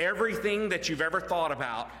light." Everything that you've ever thought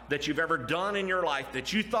about, that you've ever done in your life,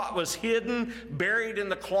 that you thought was hidden, buried in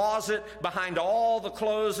the closet, behind all the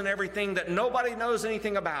clothes and everything that nobody knows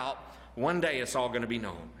anything about, one day it's all going to be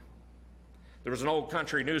known. There was an old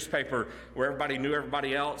country newspaper where everybody knew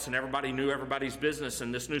everybody else and everybody knew everybody's business,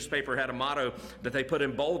 and this newspaper had a motto that they put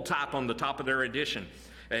in bold type on the top of their edition.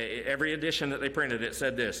 Every edition that they printed, it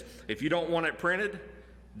said this: "If you don't want it printed,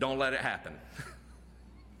 don't let it happen."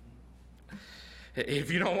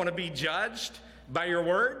 If you don't want to be judged by your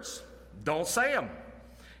words, don't say them.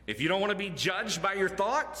 If you don't want to be judged by your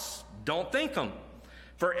thoughts, don't think them.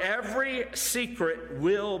 For every secret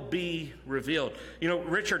will be revealed. You know,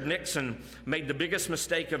 Richard Nixon made the biggest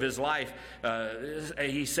mistake of his life.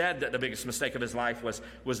 He said that the biggest mistake of his life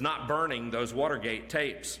was not burning those Watergate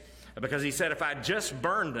tapes. Because he said, if I just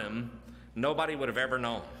burned them, nobody would have ever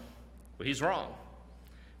known. Well, he's wrong.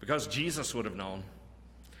 Because Jesus would have known.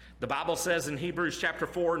 The Bible says in Hebrews chapter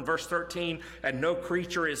 4 and verse 13, and no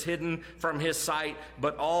creature is hidden from his sight,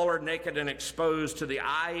 but all are naked and exposed to the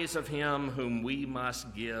eyes of him whom we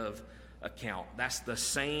must give account. That's the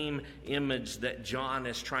same image that John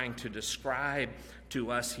is trying to describe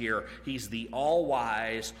to us here. He's the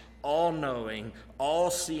all-wise, all-knowing,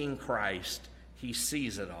 all-seeing Christ. He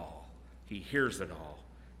sees it all. He hears it all.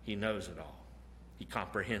 He knows it all. He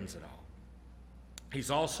comprehends it all.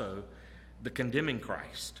 He's also the condemning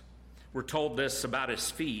Christ. We're told this about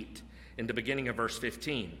his feet in the beginning of verse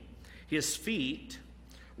 15. His feet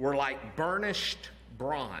were like burnished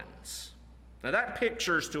bronze. Now that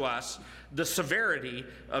pictures to us the severity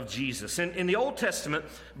of Jesus. In the Old Testament,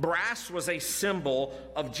 brass was a symbol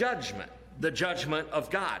of judgment, the judgment of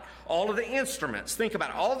God. All of the instruments, think about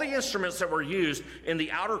it, all the instruments that were used in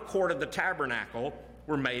the outer court of the tabernacle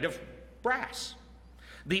were made of brass.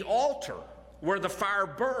 The altar where the fire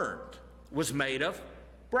burned was made of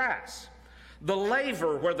brass. The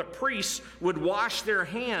laver where the priests would wash their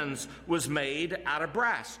hands was made out of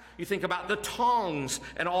brass. You think about the tongs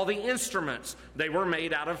and all the instruments. They were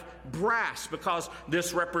made out of brass because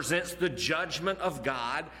this represents the judgment of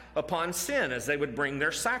God upon sin as they would bring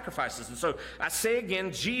their sacrifices. And so I say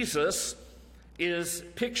again, Jesus is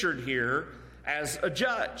pictured here as a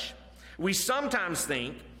judge. We sometimes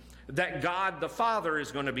think that God the Father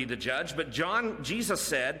is going to be the judge, but Jesus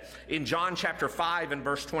said in John chapter 5 and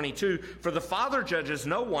verse 22, for the Father judges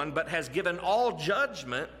no one, but has given all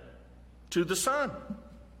judgment to the Son.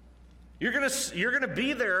 You're going to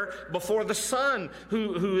be there before the Son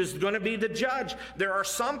who is going to be the judge. There are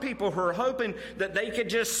some people who are hoping that they could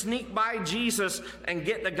just sneak by Jesus and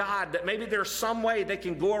get to God, that maybe there's some way they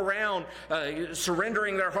can go around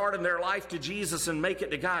surrendering their heart and their life to Jesus and make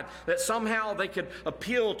it to God, that somehow they could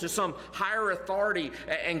appeal to some higher authority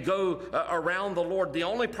and go around the Lord. The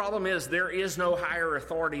only problem is there is no higher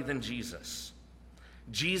authority than Jesus.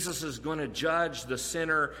 Jesus is going to judge the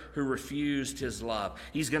sinner who refused his love.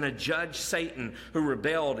 He's going to judge Satan who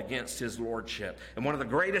rebelled against his lordship. And one of the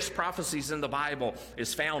greatest prophecies in the Bible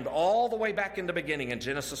is found all the way back in the beginning in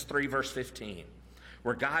Genesis 3 verse 15.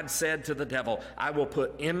 Where God said to the devil, I will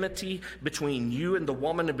put enmity between you and the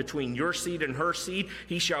woman, and between your seed and her seed.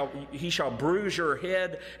 He shall bruise your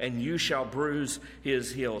head, and you shall bruise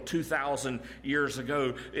his heel. 2,000 years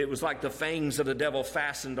ago, it was like the fangs of the devil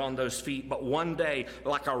fastened on those feet. But one day,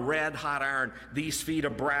 like a red hot iron, these feet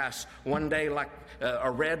of brass, one day like a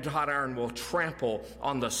red hot iron will trample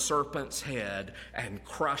on the serpent's head and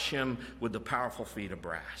crush him with the powerful feet of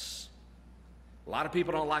brass. A lot of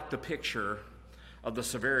people don't like the picture of the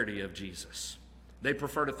severity of Jesus. They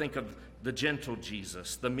prefer to think of the gentle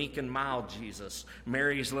Jesus, the meek and mild Jesus,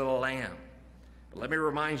 Mary's little lamb. But let me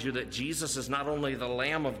remind you that Jesus is not only the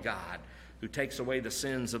Lamb of God who takes away the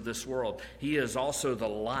sins of this world, he is also the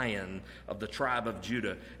Lion of the tribe of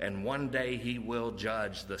Judah, and one day he will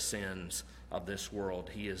judge the sins of this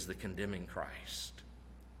world. He is the condemning Christ.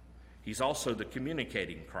 He's also the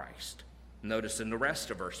communicating Christ. Notice in the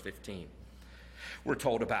rest of verse 15, we're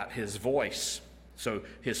told about his voice. So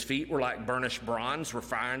his feet were like burnished bronze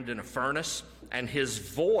refined in a furnace, and his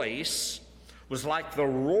voice was like the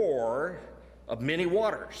roar of many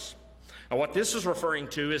waters. Now what this is referring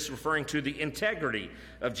to the integrity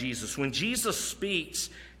of Jesus. When Jesus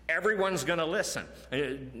speaks, everyone's going to listen.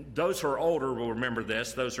 Those who are older will remember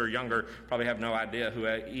this. Those who are younger probably have no idea who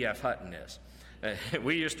E.F. Hutton is.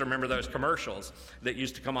 We used to remember those commercials that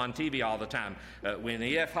used to come on TV all the time. When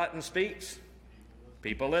E.F. Hutton speaks,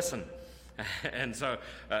 people listen. And so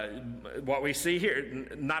what we see here,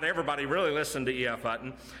 not everybody really listened to E.F.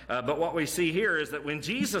 Hutton, but what we see here is that when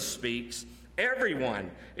Jesus speaks, everyone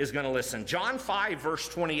is going to listen. John 5 verse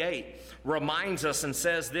 28 reminds us and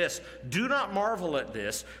says this, do not marvel at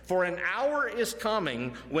this, for an hour is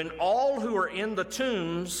coming when all who are in the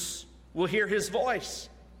tombs will hear his voice.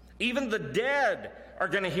 Even the dead are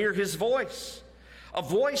going to hear his voice. A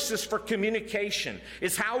voice is for communication.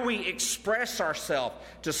 It's how we express ourselves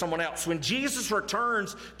to someone else. When Jesus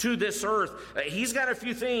returns to this earth, he's got a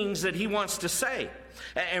few things that he wants to say.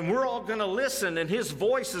 And we're all going to listen, and his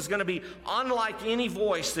voice is going to be unlike any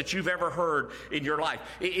voice that you've ever heard in your life.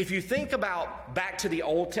 If you think about back to the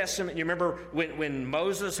Old Testament, you remember when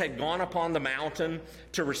Moses had gone upon the mountain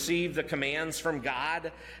to receive the commands from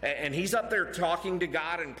God, and he's up there talking to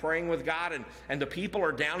God and praying with God, and the people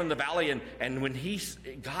are down in the valley, and when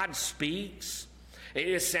God speaks,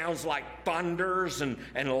 it sounds like thunders and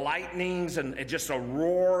lightnings and just a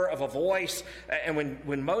roar of a voice. And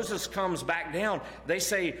when Moses comes back down, they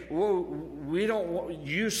say, "Whoa, we don't want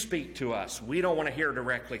you speak to us. We don't want to hear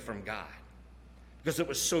directly from God." Because it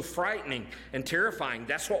was so frightening and terrifying.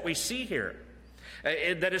 That's what we see here.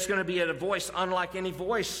 That it's going to be a voice unlike any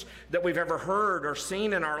voice that we've ever heard or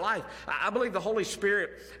seen in our life. I believe the Holy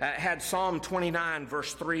Spirit had Psalm 29,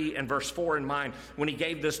 verse 3 and verse 4 in mind when he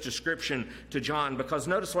gave this description to John, because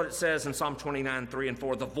notice what it says in Psalm 29, 3 and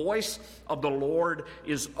 4. The voice of the Lord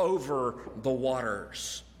is over the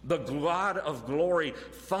waters. The God of glory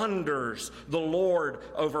thunders, the Lord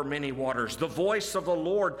over many waters. The voice of the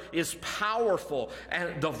Lord is powerful,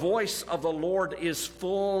 and the voice of the Lord is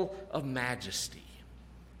full of majesty.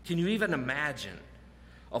 Can you even imagine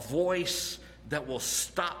a voice that will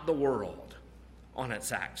stop the world on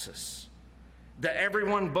its axis? That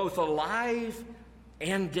everyone, both alive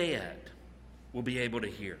and dead, will be able to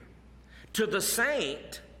hear. To the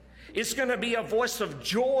saint, it's going to be a voice of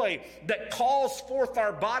joy that calls forth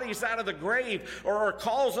our bodies out of the grave, or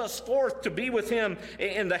calls us forth to be with him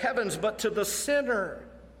in the heavens. But to the sinner,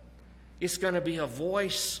 it's going to be a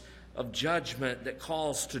voice of judgment that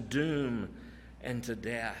calls to doom and to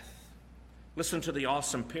death. Listen to the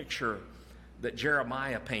awesome picture that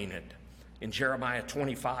Jeremiah painted in Jeremiah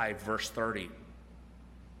 25, verse 30.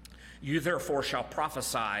 You therefore shall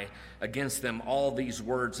prophesy against them all these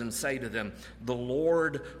words and say to them, the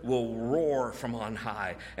Lord will roar from on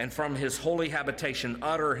high, and from his holy habitation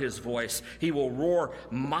utter his voice. He will roar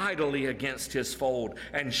mightily against his fold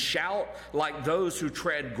and shout like those who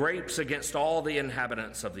tread grapes against all the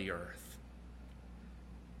inhabitants of the earth.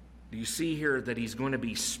 Do you see here that he's going to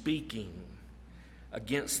be speaking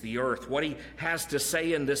against the earth? What he has to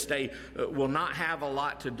say in this day will not have a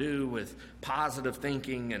lot to do with positive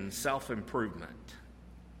thinking and self-improvement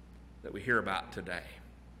that we hear about today.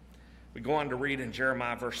 We go on to read in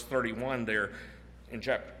Jeremiah verse 31 there in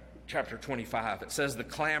chapter 25. It says, the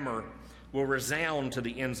clamor will resound to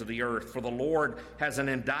the ends of the earth, for the Lord has an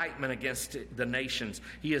indictment against the nations.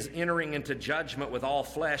 He is entering into judgment with all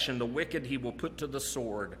flesh, and the wicked he will put to the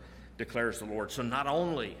sword, declares the Lord. So not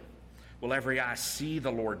only will every eye see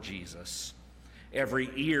the Lord Jesus, every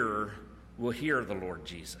ear will hear the Lord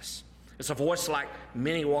Jesus. It's a voice like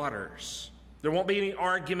many waters. There won't be any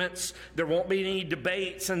arguments. There won't be any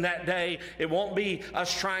debates in that day. It won't be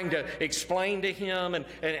us trying to explain to him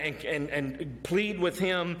and plead with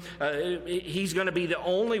him. He's going to be the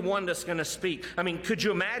only one that's going to speak. I mean, could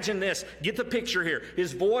you imagine this? Get the picture here.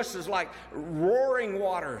 His voice is like roaring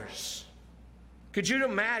waters. Could you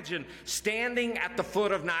imagine standing at the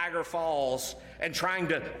foot of Niagara Falls and trying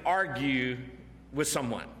to argue with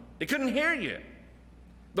someone? They couldn't hear you.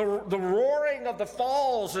 The roaring of the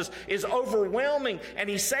falls is overwhelming, and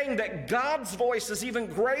he's saying that God's voice is even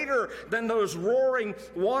greater than those roaring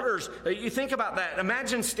waters. You think about that.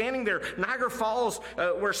 Imagine standing there, Niagara Falls,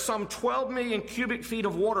 where some 12 million cubic feet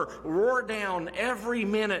of water roar down every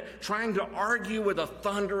minute, trying to argue with a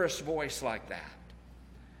thunderous voice like that.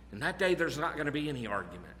 In that day, there's not going to be any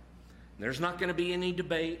argument. There's not going to be any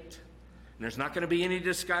debate. And there's not going to be any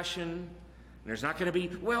discussion. And there's not going to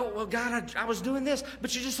be, well, God, I was doing this,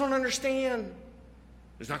 but you just don't understand.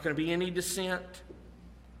 There's not going to be any dissent.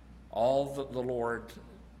 All that the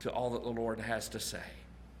Lord has to say.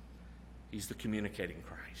 He's the communicating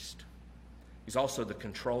Christ. He's also the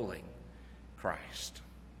controlling Christ.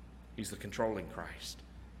 He's the controlling Christ.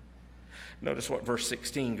 Notice what verse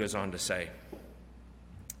 16 goes on to say.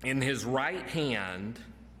 In his right hand,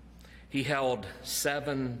 he held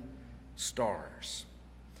 7 stars.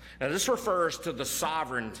 Now, this refers to the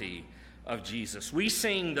sovereignty of Jesus. We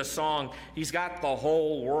sing the song, he's got the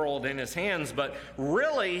whole world in his hands, but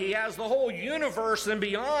really, he has the whole universe and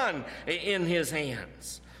beyond in his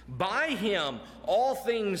hands. By him, all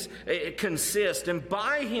things consist, and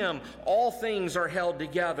by him, all things are held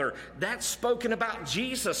together. That's spoken about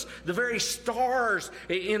Jesus. The very stars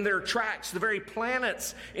in their tracks, the very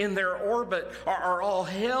planets in their orbit are all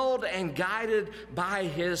held and guided by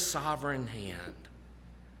his sovereign hand.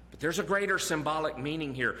 But there's a greater symbolic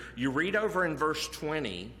meaning here. You read over in verse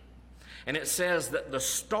 20, and it says that the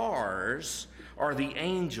stars are the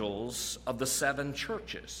angels of the 7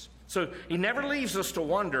 churches. So he never leaves us to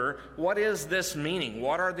wonder, what is this meaning?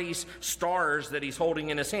 What are these stars that he's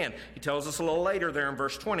holding in his hand? He tells us a little later there in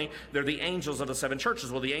verse 20, they're the angels of the 7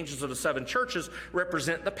 churches. Well, the angels of the 7 churches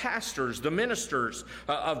represent the pastors, the ministers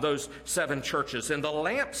of those 7 churches. And the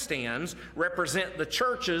lampstands represent the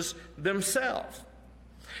churches themselves.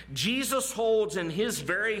 Jesus holds in his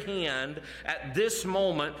very hand at this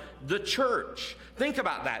moment the church. Think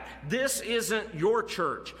about that. This isn't your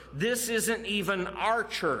church. This isn't even our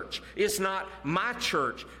church. It's not my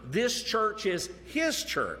church. This church is his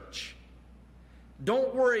church.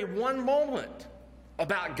 Don't worry one moment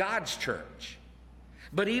about God's church.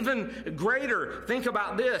 But even greater, think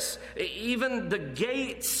about this. Even the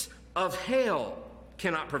gates of hell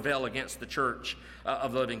cannot prevail against the church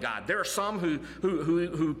of the living God. There are some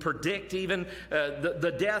who predict even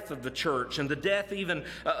the death of the church and the death even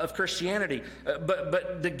of Christianity.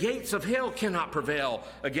 But the gates of hell cannot prevail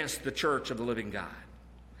against the church of the living God.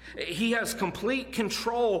 He has complete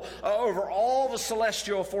control over all the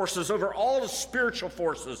celestial forces, over all the spiritual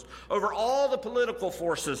forces, over all the political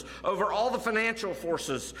forces, over all the financial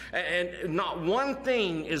forces, and not one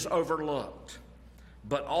thing is overlooked,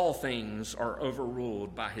 but all things are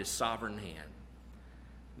overruled by his sovereign hand.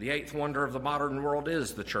 The eighth wonder of the modern world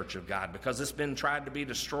is the church of God, because it's been tried to be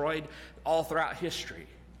destroyed all throughout history,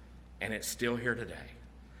 and it's still here today.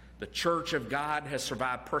 The church of God has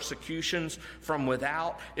survived persecutions from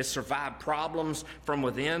without. It's survived problems from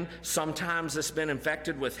within. Sometimes it's been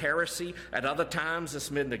infected with heresy. At other times it's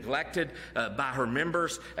been neglected by her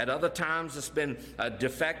members. At other times it's been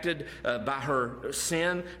defected by her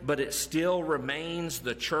sin. But it still remains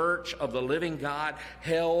the church of the living God,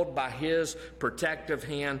 held by his protective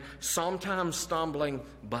hand, sometimes stumbling,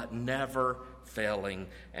 but never failing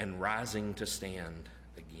and rising to stand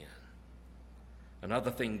again.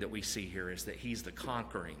 Another thing that we see here is that he's the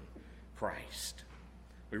conquering Christ.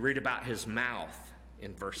 We read about his mouth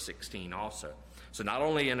in verse 16 also. So not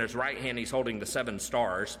only in his right hand he's holding the 7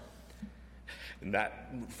 stars, and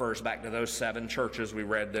that refers back to those 7 churches we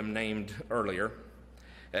read them named earlier.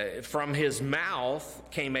 From his mouth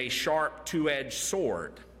came a sharp 2-edged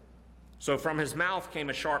sword. So from his mouth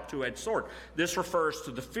came a sharp 2-edged sword. This refers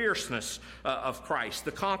to the fierceness of Christ,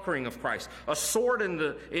 the conquering of Christ. A sword in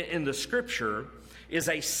the scripture is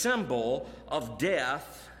a symbol of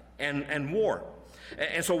death and war.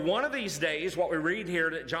 And so one of these days, what we read here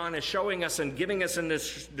that John is showing us and giving us in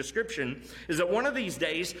this description is that one of these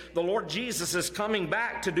days, the Lord Jesus is coming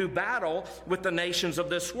back to do battle with the nations of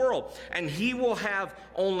this world. And he will have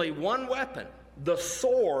only one weapon, the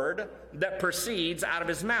sword that proceeds out of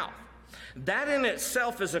his mouth. That in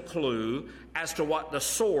itself is a clue as to what the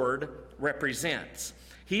sword represents.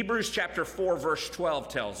 Hebrews chapter 4 verse 12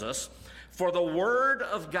 tells us, "For the word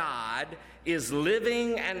of God is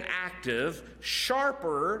living and active,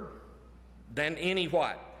 sharper than any"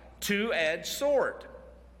 what? 2-edged sword,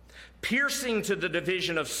 piercing to the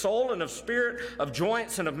division of soul and of spirit, of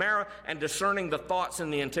joints and of marrow, and discerning the thoughts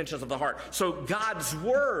and the intentions of the heart. So God's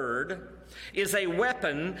word is a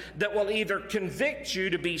weapon that will either convict you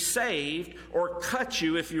to be saved or cut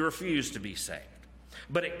you if you refuse to be saved.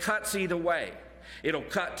 But it cuts either way. It'll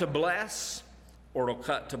cut to bless or it'll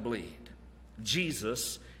cut to bleed.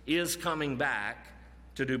 Jesus is coming back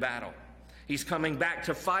to do battle. He's coming back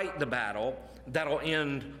to fight the battle that'll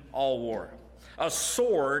end all war. A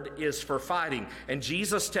sword is for fighting. And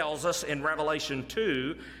Jesus tells us in Revelation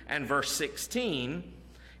 2 and verse 16,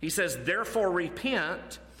 he says, "Therefore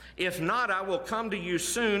repent, if not I will come to you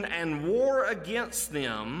soon and war against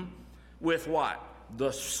them with" what?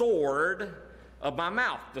 "The sword of my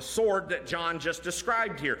mouth." The sword that John just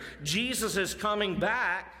described here. Jesus is coming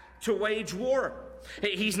back to wage war.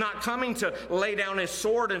 He's not coming to lay down his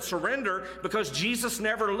sword and surrender, because Jesus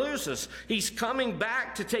never loses. He's coming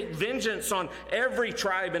back to take vengeance on every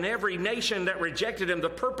tribe and every nation that rejected him.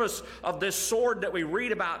 The purpose of this sword that we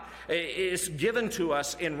read about is given to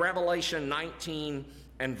us in Revelation 19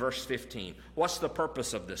 and verse 15. What's the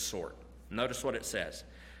purpose of this sword? Notice what it says.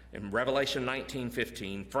 In Revelation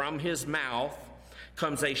 19:15, "From his mouth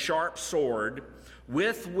comes a sharp sword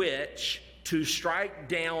with which to strike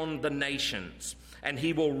down the nations, and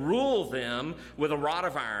he will rule them with a rod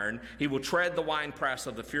of iron. He will tread the winepress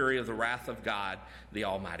of the fury of the wrath of God the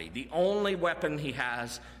Almighty." The only weapon he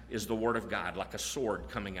has is the word of God, like a sword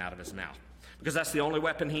coming out of his mouth, because that's the only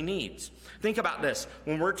weapon he needs. Think about this.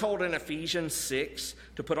 When we're told in Ephesians 6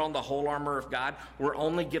 to put on the whole armor of God, we're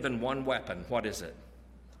only given one weapon. What is it?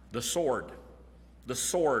 The sword. The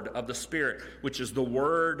sword of the Spirit, which is the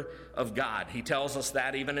Word of God. He tells us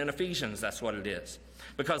that even in Ephesians, that's what it is.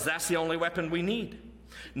 Because that's the only weapon we need.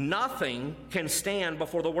 Nothing can stand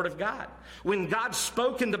before the Word of God. When God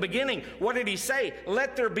spoke in the beginning, what did he say?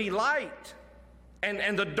 "Let there be light."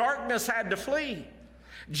 And the darkness had to flee.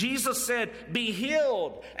 Jesus said, "Be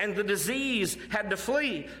healed," and the disease had to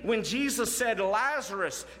flee. When Jesus said,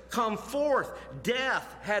 "Lazarus, come forth,"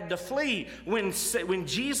 death had to flee. When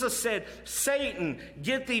Jesus said, "Satan,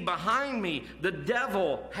 get thee behind me," the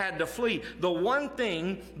devil had to flee. The one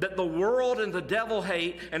thing that the world and the devil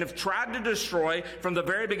hate and have tried to destroy from the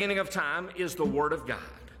very beginning of time is the Word of God.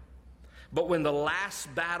 But when the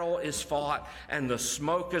last battle is fought and the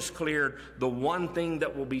smoke is cleared, the one thing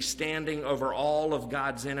that will be standing over all of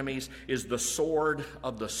God's enemies is the sword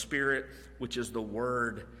of the Spirit, which is the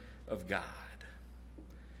Word of God.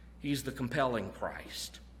 He's the compelling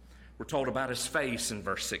Christ. We're told about his face in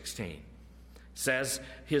verse 16. It says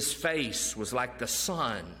his face was like the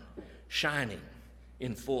sun shining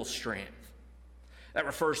in full strength. That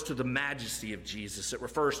refers to the majesty of Jesus. It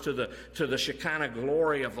refers to the Shekinah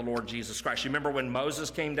glory of the Lord Jesus Christ. You remember when Moses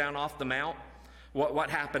came down off the mount? What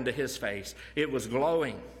happened to his face? It was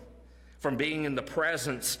glowing from being in the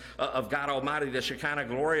presence of God Almighty, the Shekinah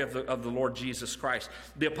glory of the Lord Jesus Christ.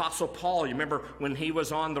 The Apostle Paul, you remember when he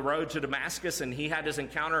was on the road to Damascus and he had his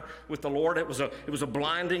encounter with the Lord? It was a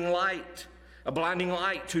blinding light. A blinding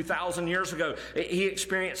light 2,000 years ago. He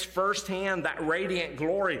experienced firsthand that radiant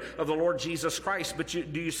glory of the Lord Jesus Christ. But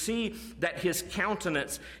do you see that his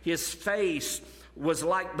countenance, his face, was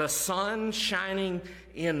like the sun shining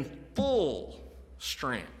in full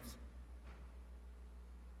strength?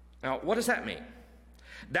 Now, what does that mean?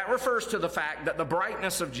 That refers to the fact that the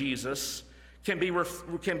brightness of Jesus can be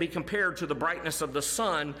compared to the brightness of the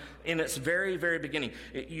sun in its very, very beginning.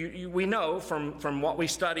 We know from what we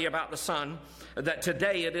study about the sun that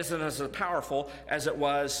today it isn't as powerful as it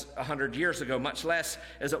was 100 years ago, much less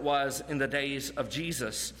as it was in the days of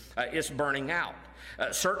Jesus. It's burning out.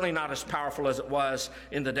 Certainly not as powerful as it was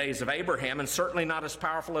in the days of Abraham, and certainly not as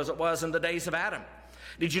powerful as it was in the days of Adam.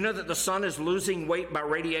 Did you know that the sun is losing weight by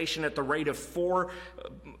radiation at the rate of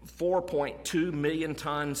 4.2 million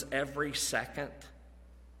tons every second?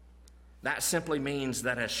 That simply means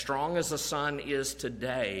that as strong as the sun is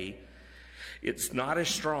today, it's not as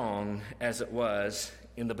strong as it was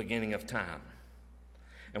in the beginning of time.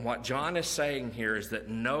 And what John is saying here is that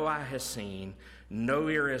no eye has seen, no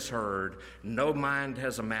ear has heard, no mind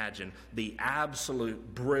has imagined the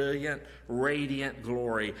absolute brilliant, radiant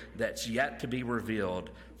glory that's yet to be revealed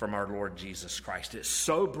from our Lord Jesus Christ. It's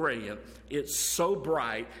so brilliant, it's so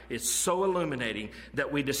bright, it's so illuminating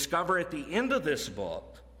that we discover at the end of this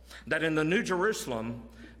book that in the New Jerusalem,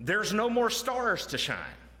 there's no more stars to shine.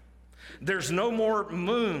 There's no more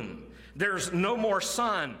moon. There's no more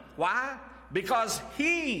sun. Why? Because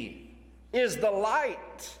He is the light.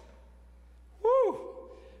 Woo!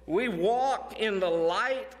 We walk in the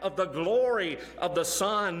light of the glory of the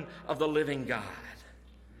Son of the living God.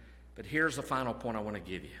 But here's the final point I want to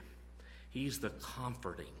give you. He's the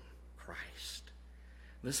comforting Christ.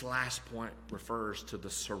 This last point refers to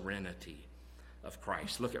the serenity of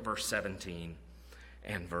Christ. Look at verse 17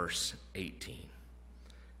 and verse 18.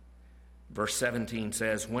 Verse 17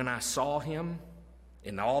 says, "When I saw him,"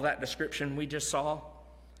 in all that description we just saw,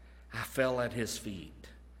 "I fell at his feet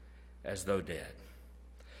as though dead.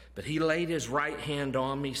 But he laid his right hand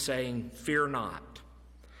on me, saying, 'Fear not.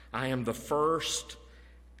 I am the first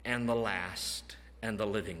and the last and the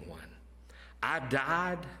living one. I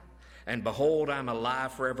died, and behold, I'm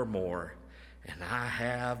alive forevermore, and I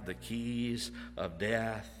have the keys of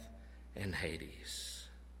death and Hades.'"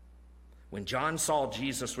 When John saw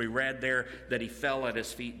Jesus, we read there that he fell at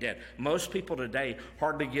his feet dead. Most people today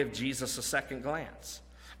hardly give Jesus a second glance.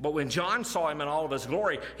 But when John saw him in all of his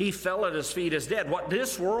glory, he fell at his feet as dead. What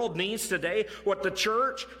this world needs today, what the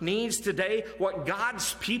church needs today, what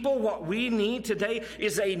God's people, what we need today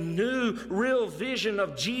is a new, real vision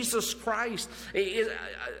of Jesus Christ.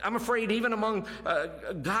 I'm afraid even among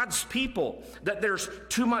God's people that there's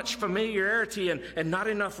too much familiarity and not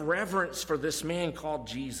enough reverence for this man called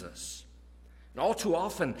Jesus. And all too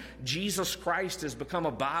often, Jesus Christ has become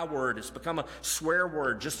a byword. It's become a swear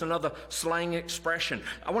word, just another slang expression.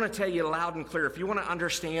 I want to tell you loud and clear, if you want to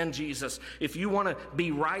understand Jesus, if you want to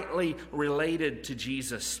be rightly related to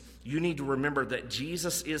Jesus, you need to remember that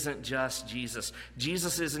Jesus isn't just Jesus.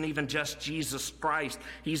 Jesus isn't even just Jesus Christ.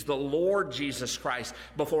 He's the Lord Jesus Christ,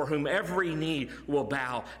 before whom every knee will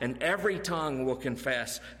bow and every tongue will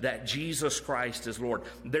confess that Jesus Christ is Lord.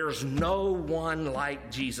 There's no one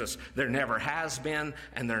like Jesus. There never has been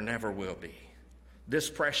and there never will be.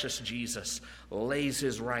 This precious Jesus lays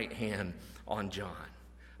his right hand on John,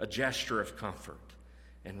 a gesture of comfort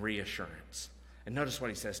and reassurance. And notice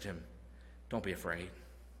what he says to him. Don't be afraid.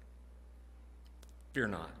 Fear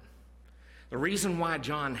not. The reason why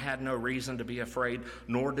John had no reason to be afraid,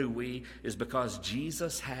 nor do we, is because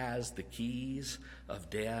Jesus has the keys of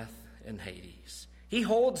death and Hades. He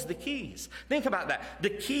holds the keys. Think about that. The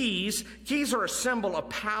keys are a symbol of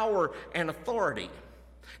power and authority.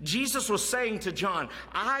 Jesus was saying to John,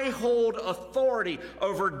 I hold authority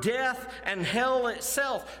over death and hell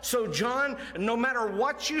itself. So John, no matter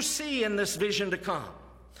what you see in this vision to come,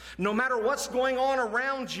 no matter what's going on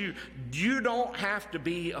around you, you don't have to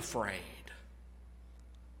be afraid.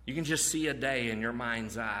 You can just see a day in your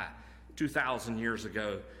mind's eye 2,000 years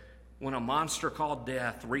ago when a monster called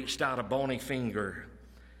death reached out a bony finger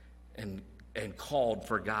and called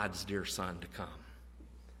for God's dear Son to come.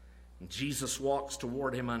 Jesus walks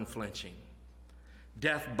toward him unflinching.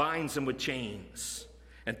 Death binds him with chains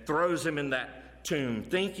and throws him in that tomb,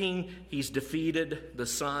 thinking he's defeated the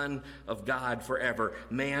Son of God forever,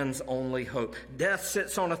 man's only hope. Death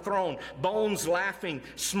sits on a throne, bones laughing,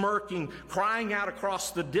 smirking, crying out across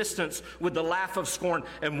the distance with the laugh of scorn.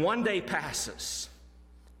 And one day passes,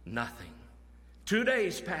 nothing. 2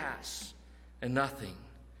 days pass, and nothing.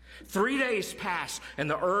 3 days pass, and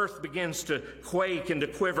the earth begins to quake and to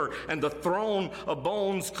quiver, and the throne of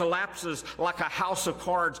bones collapses like a house of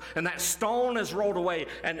cards, and that stone is rolled away,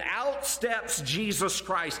 and out steps Jesus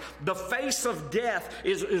Christ. The face of death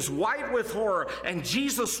is white with horror, and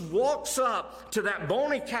Jesus walks up to that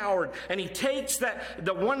bony coward, and he takes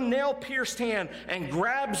the one nail-pierced hand and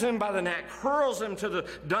grabs him by the neck, hurls him to the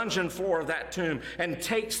dungeon floor of that tomb, and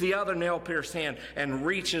takes the other nail-pierced hand and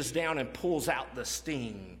reaches down and pulls out the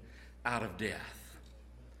sting out of death.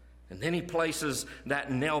 And then he places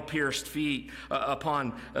that nail-pierced feet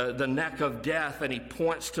upon the neck of death, and he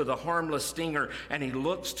points to the harmless stinger, and he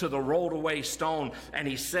looks to the rolled away stone, and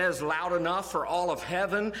he says loud enough for all of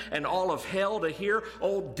heaven and all of hell to hear,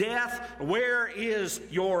 "O death, where is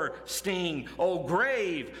your sting? O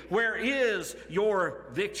grave, where is your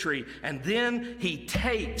victory?" And then he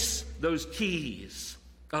takes those keys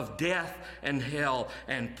of death and hell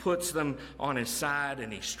and puts them on his side,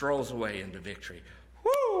 and he strolls away into victory.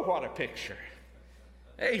 Whoo, what a picture.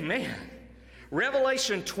 Amen.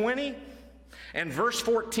 Revelation 20 and verse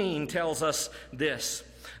 14 tells us this,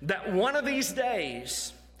 that one of these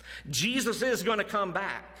days Jesus is going to come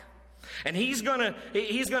back. And he's going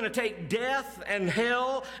to take death and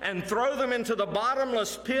hell and throw them into the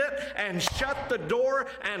bottomless pit and shut the door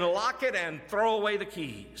and lock it and throw away the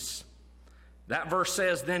keys. That verse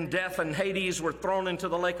says, then death and Hades were thrown into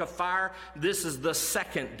the lake of fire. This is the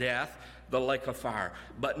second death, the lake of fire.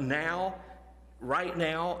 But now, right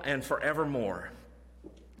now, and forevermore,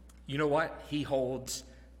 you know what? He holds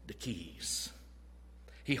the keys.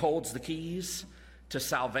 He holds the keys to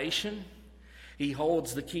salvation. He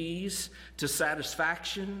holds the keys to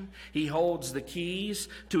satisfaction. He holds the keys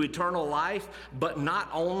to eternal life. But not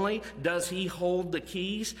only does he hold the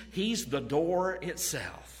keys, he's the door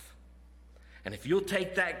itself. And if you'll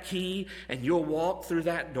take that key and you'll walk through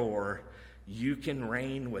that door, you can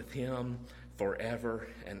reign with him forever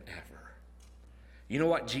and ever. You know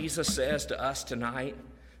what Jesus says to us tonight?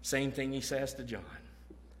 Same thing he says to John.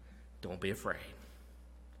 Don't be afraid.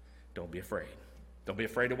 Don't be afraid. Don't be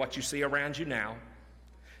afraid of what you see around you now.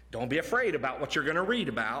 Don't be afraid about what you're going to read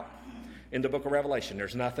about in the book of Revelation.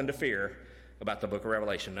 There's nothing to fear about the book of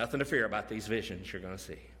Revelation. Nothing to fear about these visions you're going to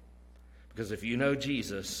see. Because if you know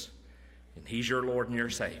Jesus, and he's your Lord and your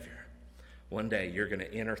Savior, one day you're going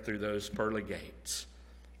to enter through those pearly gates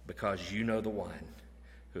because you know the one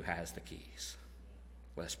who has the keys.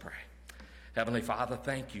 Let's pray. Heavenly Father,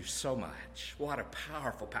 thank you so much. What a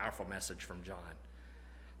powerful, powerful message from John.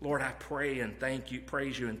 Lord, I pray and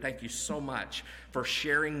praise you and thank you so much for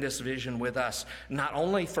sharing this vision with us, not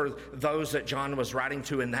only for those that John was writing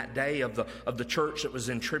to in that day of the church that was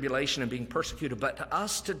in tribulation and being persecuted, but to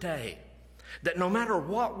us today. That no matter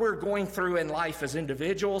what we're going through in life as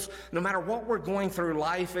individuals, no matter what we're going through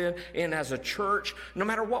life in as a church, no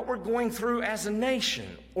matter what we're going through as a nation,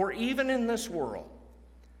 or even in this world,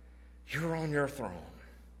 you're on your throne,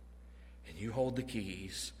 and you hold the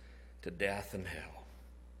keys to death and hell.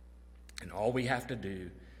 And all we have to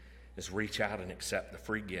do is reach out and accept the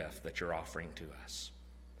free gift that you're offering to us.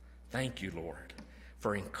 Thank you, Lord,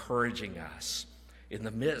 for encouraging us in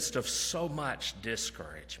the midst of so much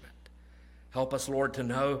discouragement. Help us, Lord, to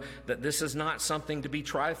know that this is not something to be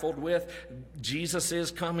trifled with. Jesus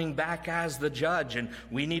is coming back as the judge, and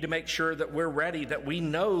we need to make sure that we're ready, that we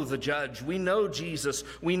know the judge, we know Jesus,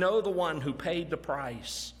 we know the one who paid the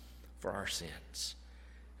price for our sins.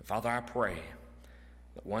 And Father, I pray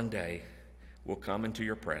that one day we'll come into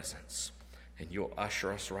your presence and you'll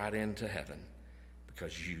usher us right into heaven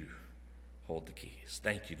because you hold the keys.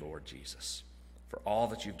 Thank you, Lord Jesus, for all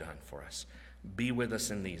that you've done for us. Be with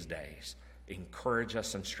us in these days. Encourage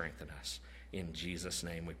us and strengthen us. In Jesus'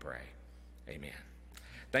 name we pray. Amen.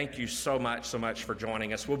 Thank you so much for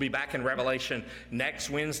joining us. We'll be back in Revelation next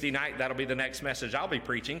Wednesday night. That'll be the next message I'll be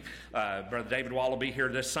preaching. Brother David Wall will be here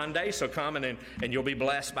this Sunday, so come and you'll be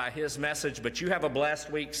blessed by his message. But you have a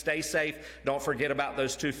blessed week. Stay safe. Don't forget about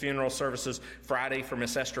those 2 funeral services. Friday for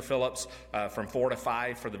Miss Esther Phillips from 4 to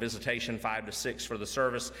 5 for the visitation, 5 to 6 for the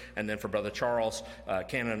service. And then for Brother Charles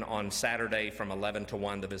Cannon on Saturday from 11 to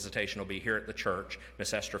 1, the visitation will be here at the church.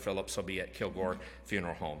 Miss Esther Phillips will be at Kilgore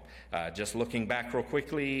Funeral Home. Just looking back real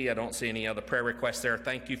quickly, I don't see any other prayer requests there.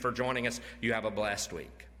 Thank you for joining us. You have a blessed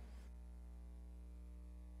week.